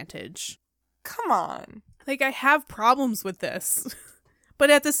her advantage. Come on. Like, I have problems with this. But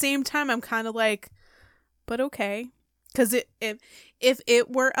at the same time, I'm kind of like, but okay. Because if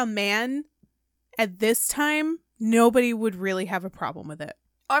it were a man at this time, nobody would really have a problem with it.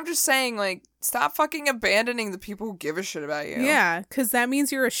 I'm just saying, like, stop fucking abandoning the people who give a shit about you. Yeah, because that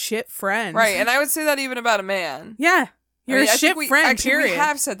means you're a shit friend. Right, and I would say that even about a man. Yeah. You're a shit friend, actually, period. We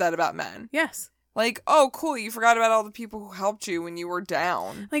have said that about men. Yes. Like, oh, cool, you forgot about all the people who helped you when you were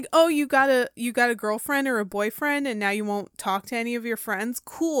down. Like, oh, you got a girlfriend or a boyfriend and now you won't talk to any of your friends?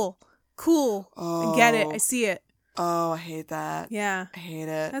 Cool. Oh. I get it. I see it. Oh, I hate that. Yeah. I hate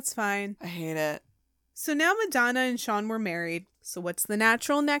it. That's fine. I hate it. So now Madonna and Sean were married. So what's the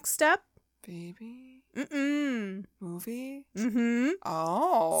natural next step? Baby? Mm-mm. Movie? Mm-hmm.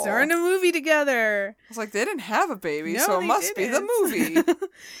 Oh. Starting a movie together. I was like, they didn't have a baby, No, so it must be the movie. didn't.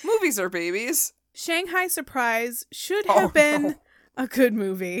 Movies are babies. Shanghai Surprise should have been a good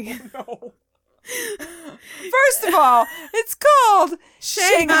movie. No. First of all, it's called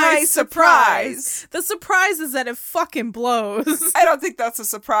Shanghai Surprise. The surprise is that it fucking blows. I don't think that's a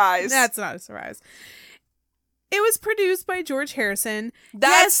surprise. That's not a surprise. It was produced by George Harrison.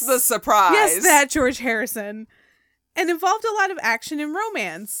 That's the surprise. Yes, that George Harrison. And involved a lot of action and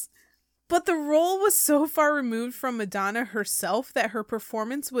romance. But the role was so far removed from Madonna herself that her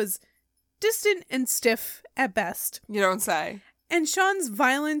performance was distant and stiff at best. You don't say. And Sean's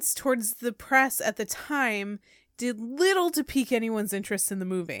violence towards the press at the time did little to pique anyone's interest in the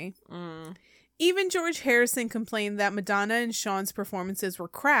movie. Even George Harrison complained that Madonna and Sean's performances were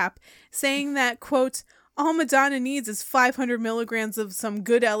crap, saying that, quote, all Madonna needs is 500 milligrams of some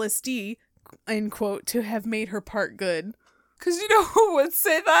good LSD, end quote, to have made her part good. Because you know who would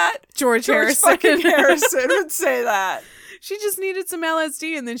say that? George Harrison. Fucking Harrison would say that. She just needed some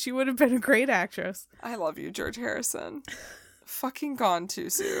LSD and then she would have been a great actress. I love you, George Harrison. Fucking gone too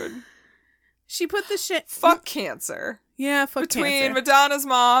soon. She put the shit... Fuck cancer. Yeah, fuck Between cancer. Madonna's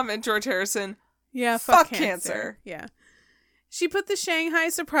mom and George Harrison. Yeah, fuck cancer. Yeah. She put the Shanghai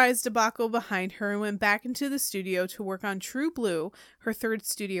Surprise debacle behind her and went back into the studio to work on True Blue, her third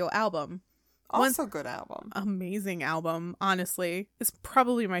studio album. Also good album. Amazing album, honestly. It's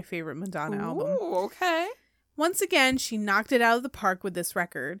probably my favorite Madonna album. Ooh, okay. Once again, she knocked it out of the park with this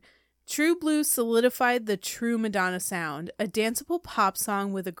record. True Blue solidified the true Madonna sound, a danceable pop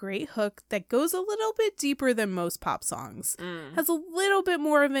song with a great hook that goes a little bit deeper than most pop songs. Has a little bit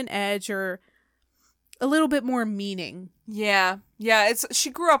more of an edge or a little bit more meaning. Yeah. She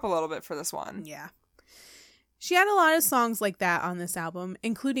grew up a little bit for this one. Yeah. She had a lot of songs like that on this album,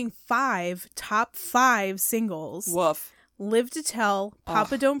 including 5 top 5 singles. Woof. Live to Tell,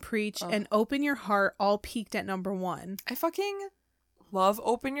 Papa Don't Preach, and Open Your Heart all peaked at number 1. I fucking love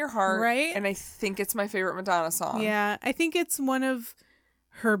Open Your Heart. Right? And I think it's my favorite Madonna song. Yeah, I think it's one of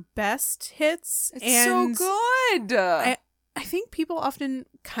her best hits. It's and so good. I think people often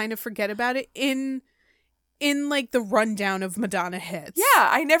kind of forget about it in like the rundown of Madonna hits. Yeah,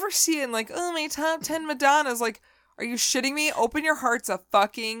 I never see it in like, oh, my top 10 Madonnas. Like, are you shitting me? Open Your Heart's a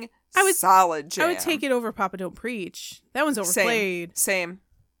fucking solid jam. I would take it over Papa Don't Preach. That one's overplayed. Same.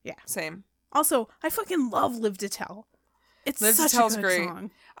 Yeah. Same. Also, I fucking love Live to Tell. It's Live such to Tell's a good great.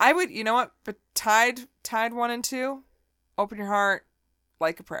 song. I would, you know what? But tied 1 and 2, Open Your Heart,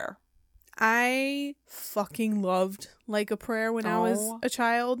 Like a Prayer. I fucking loved Like a Prayer when I was a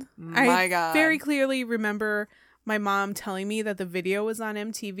child. My God. I very clearly remember my mom telling me that the video was on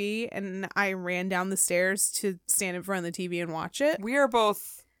MTV, and I ran down the stairs to stand in front of the TV and watch it. We are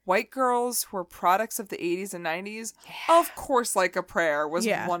both white girls who are products of the 80s and 90s. Yeah. Of course, Like a Prayer was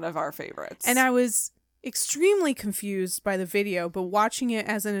one of our favorites. And I was extremely confused by the video, but watching it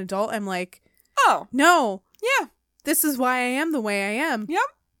as an adult, I'm like, oh, no. Yeah. This is why I am the way I am. Yep.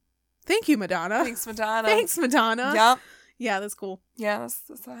 Thank you, Madonna. Thanks, Madonna. Thanks, Madonna. Yep. Yeah, that's cool. Yeah, that's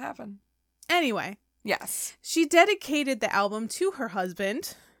what happened. Anyway. Yes. She dedicated the album to her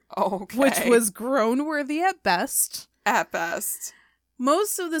husband. Okay. Which was groan-worthy at best. At best.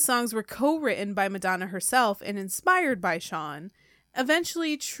 Most of the songs were co-written by Madonna herself and inspired by Sean.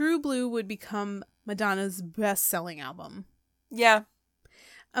 Eventually, True Blue would become Madonna's best-selling album. Yeah.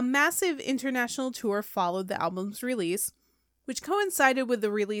 A massive international tour followed the album's release, which coincided with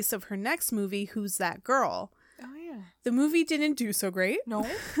the release of her next movie, Who's That Girl? Oh, yeah. The movie didn't do so great. No.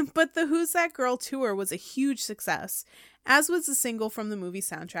 But the Who's That Girl tour was a huge success, as was the single from the movie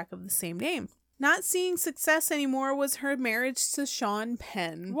soundtrack of the same name. Not seeing success anymore was her marriage to Sean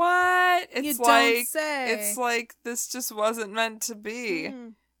Penn. What? You don't say. It's like this just wasn't meant to be.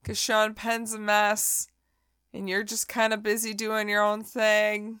 Because Sean Penn's a mess. And you're just kind of busy doing your own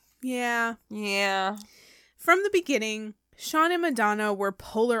thing. Yeah. Yeah. From the beginning, Sean and Madonna were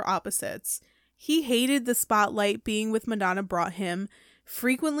polar opposites. He hated the spotlight being with Madonna brought him,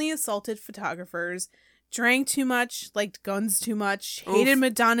 frequently assaulted photographers, drank too much, liked guns too much, hated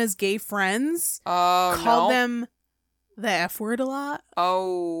Madonna's gay friends, called them the F word a lot.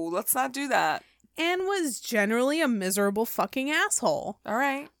 Oh, let's not do that. And was generally a miserable fucking asshole. All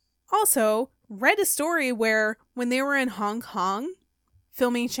right. Also, read a story where when they were in Hong Kong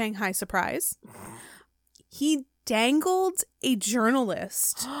filming Shanghai Surprise, he dangled a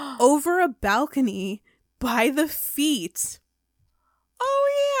journalist over a balcony by the feet.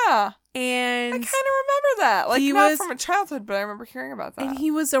 Oh, yeah. And I kind of remember that. Like, not from a childhood, but I remember hearing about that. And he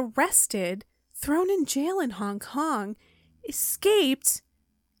was arrested, thrown in jail in Hong Kong, escaped,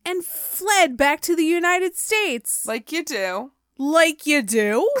 and fled back to the United States. Like you do. Like you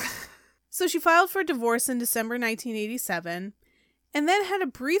do. So she filed for divorce in December 1987, and then had a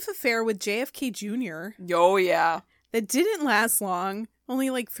brief affair with JFK Jr. Oh, yeah. That didn't last long, only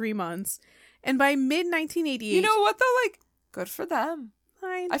like 3 months. And by mid-1988... You know what, though? Like, good for them.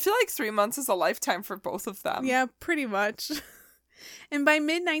 Fine. I feel like 3 months is a lifetime for both of them. Yeah, pretty much. And by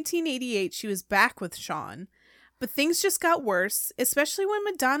mid-1988, she was back with Sean. But things just got worse, especially when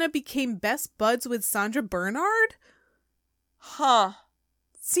Madonna became best buds with Sandra Bernhard. Huh.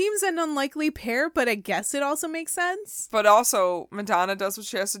 Seems an unlikely pair, but I guess it also makes sense. But also, Madonna does what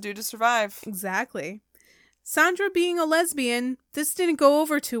she has to do to survive. Exactly. Sandra being a lesbian, this didn't go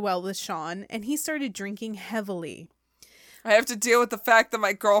over too well with Sean, and he started drinking heavily. I have to deal with the fact that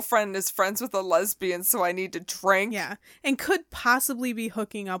my girlfriend is friends with a lesbian, so I need to drink. Yeah, and could possibly be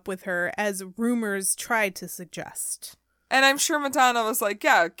hooking up with her, as rumors tried to suggest. And I'm sure Madonna was like,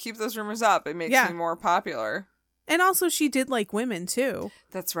 yeah, keep those rumors up. It makes me more popular. And also she did like women, too.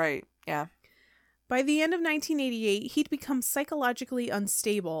 That's right, yeah. By the end of 1988, he'd become psychologically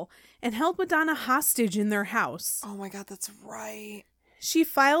unstable and held Madonna hostage in their house. Oh my God, that's right. She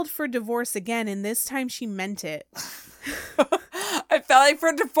filed for divorce again, and this time she meant it. I filed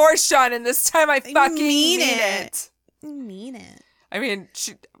for divorce, Sean, and this time I fucking mean it. I mean it. I mean,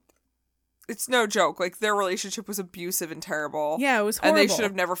 it's no joke. Like, their relationship was abusive and terrible. Yeah, it was horrible. And they should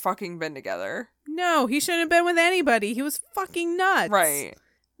have never fucking been together. No, he shouldn't have been with anybody. He was fucking nuts. Right.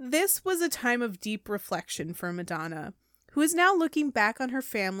 This was a time of deep reflection for Madonna, who is now looking back on her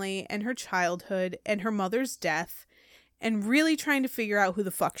family and her childhood and her mother's death and really trying to figure out who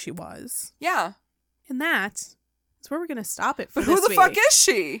the fuck she was. Yeah. And that's where we're going to stop it for But this who the week. fuck is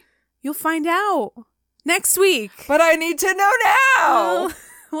she? You'll find out next week. But I need to know now.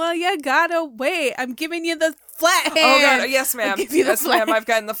 Well, you gotta wait. I'm giving you the flat hand. Oh, God. Yes, ma'am. Yes, ma'am. I've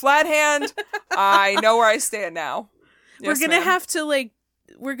gotten the flat hand. I know where I stand now. Yes, we're gonna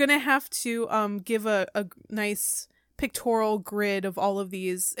have to give a nice pictorial grid of all of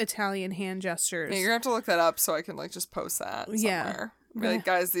these Italian hand gestures. Yeah, you're gonna have to look that up so I can just post that somewhere. Be like,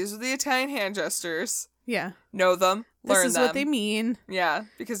 guys, these are the Italian hand gestures. Yeah. Know them. Learn them. This is what they mean. Yeah,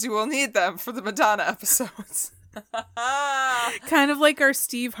 because you will need them for the Madonna episodes. Kind of like our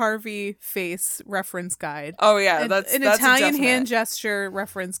Steve Harvey face reference guide. Oh yeah, that's an Italian hand gesture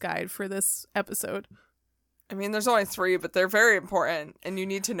reference guide for this episode. I mean, there's only 3, but they're very important, and you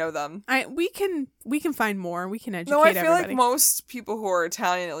need to know them. We can find more. We can educate everybody. No, I feel everybody. like most people who are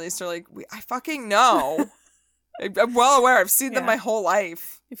Italian, at least, are like, I fucking know. I'm well aware. I've seen them my whole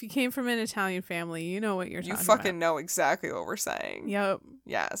life. If you came from an Italian family, you know what you're talking about. You fucking know exactly what we're saying. Yep.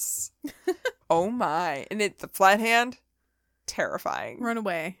 Yes. Oh my. And the flat hand, terrifying. Run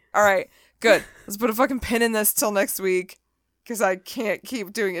away. All right, good. Let's put a fucking pin in this till next week because I can't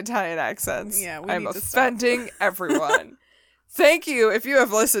keep doing Italian accents. Yeah, I'm offending everyone. Thank you. If you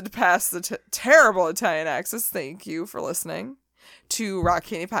have listened past the terrible Italian accents, thank you for listening to Rock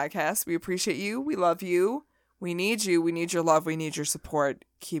Candy Podcast. We appreciate you. We love you. We need you. We need your love. We need your support.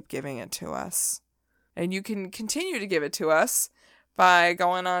 Keep giving it to us. And you can continue to give it to us by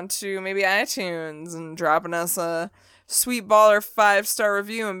going on to maybe iTunes and dropping us a sweet baller 5-star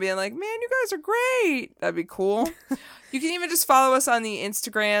review and being like, man, you guys are great. That'd be cool. You can even just follow us on the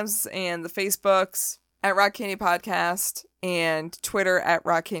Instagrams and the Facebooks at Rock Candy Podcast and Twitter at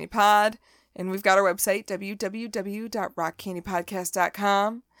Rock Candy Pod. And we've got our website,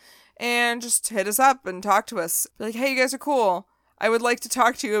 www.rockcandypodcast.com. And just hit us up and talk to us. Be like, hey, you guys are cool. I would like to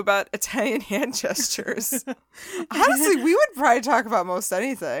talk to you about Italian hand gestures. Honestly, we would probably talk about most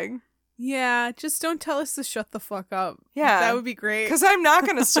anything. Yeah, just don't tell us to shut the fuck up. Yeah. That would be great. Because I'm not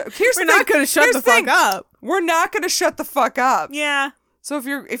going to... We're not going to shut the fuck up. We're not going to shut the fuck up. Yeah. So if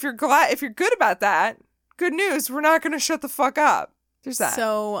you're good about that, good news, we're not going to shut the fuck up. There's that.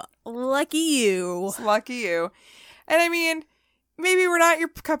 So, lucky you. It's lucky you. And I mean, maybe we're not your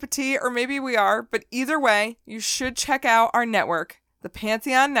cup of tea, or maybe we are, but either way, you should check out our network, the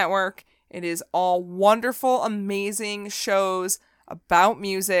Pantheon Network. It is all wonderful, amazing shows about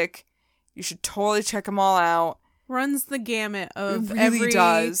music. You should totally check them all out. Runs the gamut of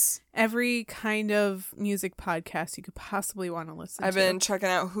every kind of music podcast you could possibly want to listen to. I've been checking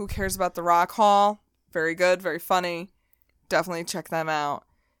out Who Cares About the Rock Hall. Very good, very funny. Definitely check them out.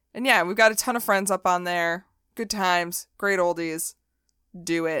 And yeah, we've got a ton of friends up on there. Good times, great oldies.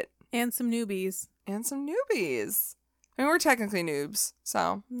 Do it. And some newbies. I mean, we're technically noobs,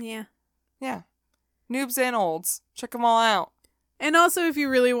 so. Yeah. Yeah. Noobs and olds. Check them all out. And also, if you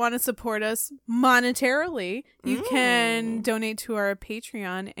really want to support us monetarily, you can donate to our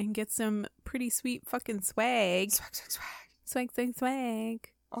Patreon and get some pretty sweet fucking swag.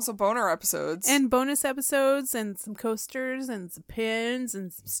 Swag. Also boner episodes. And bonus episodes and some coasters and some pins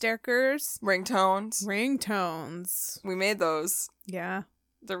and some stickers. Ringtones. Ringtones. We made those. Yeah.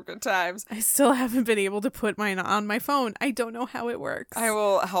 They were good times. I still haven't been able to put mine on my phone. I don't know how it works. I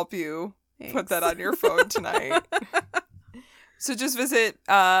will help you put that on your phone tonight. So just visit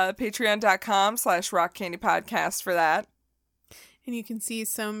patreon.com/rockcandypodcast for that. And you can see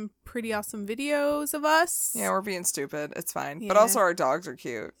some pretty awesome videos of us. Yeah, we're being stupid. It's fine. Yeah. But also our dogs are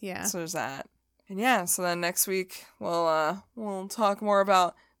cute. Yeah. So there's that. And yeah, so then next week we'll talk more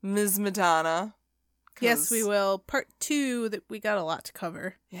about Ms. Madonna. Yes, we will. Part 2, that we got a lot to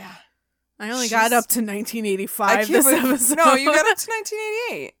cover. Yeah. I only got up to 1985 this episode. No, you got up to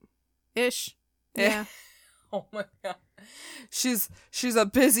 1988. Ish. Yeah. Oh my god. She's a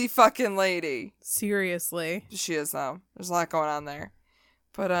busy fucking lady. Seriously. She is, though. There's a lot going on there.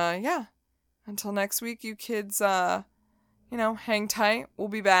 But, yeah. Until next week, you kids, hang tight. We'll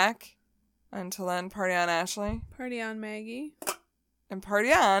be back. Until then, party on, Ashley. Party on, Maggie. And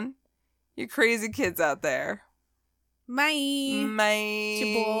party on, you crazy kids out there. Bye.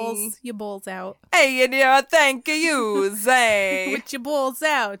 Bye. Your balls out. Hey, thank you, Zay. With your balls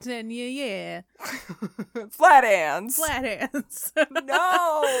out, and yeah. Flat hands. Flat hands.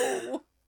 No.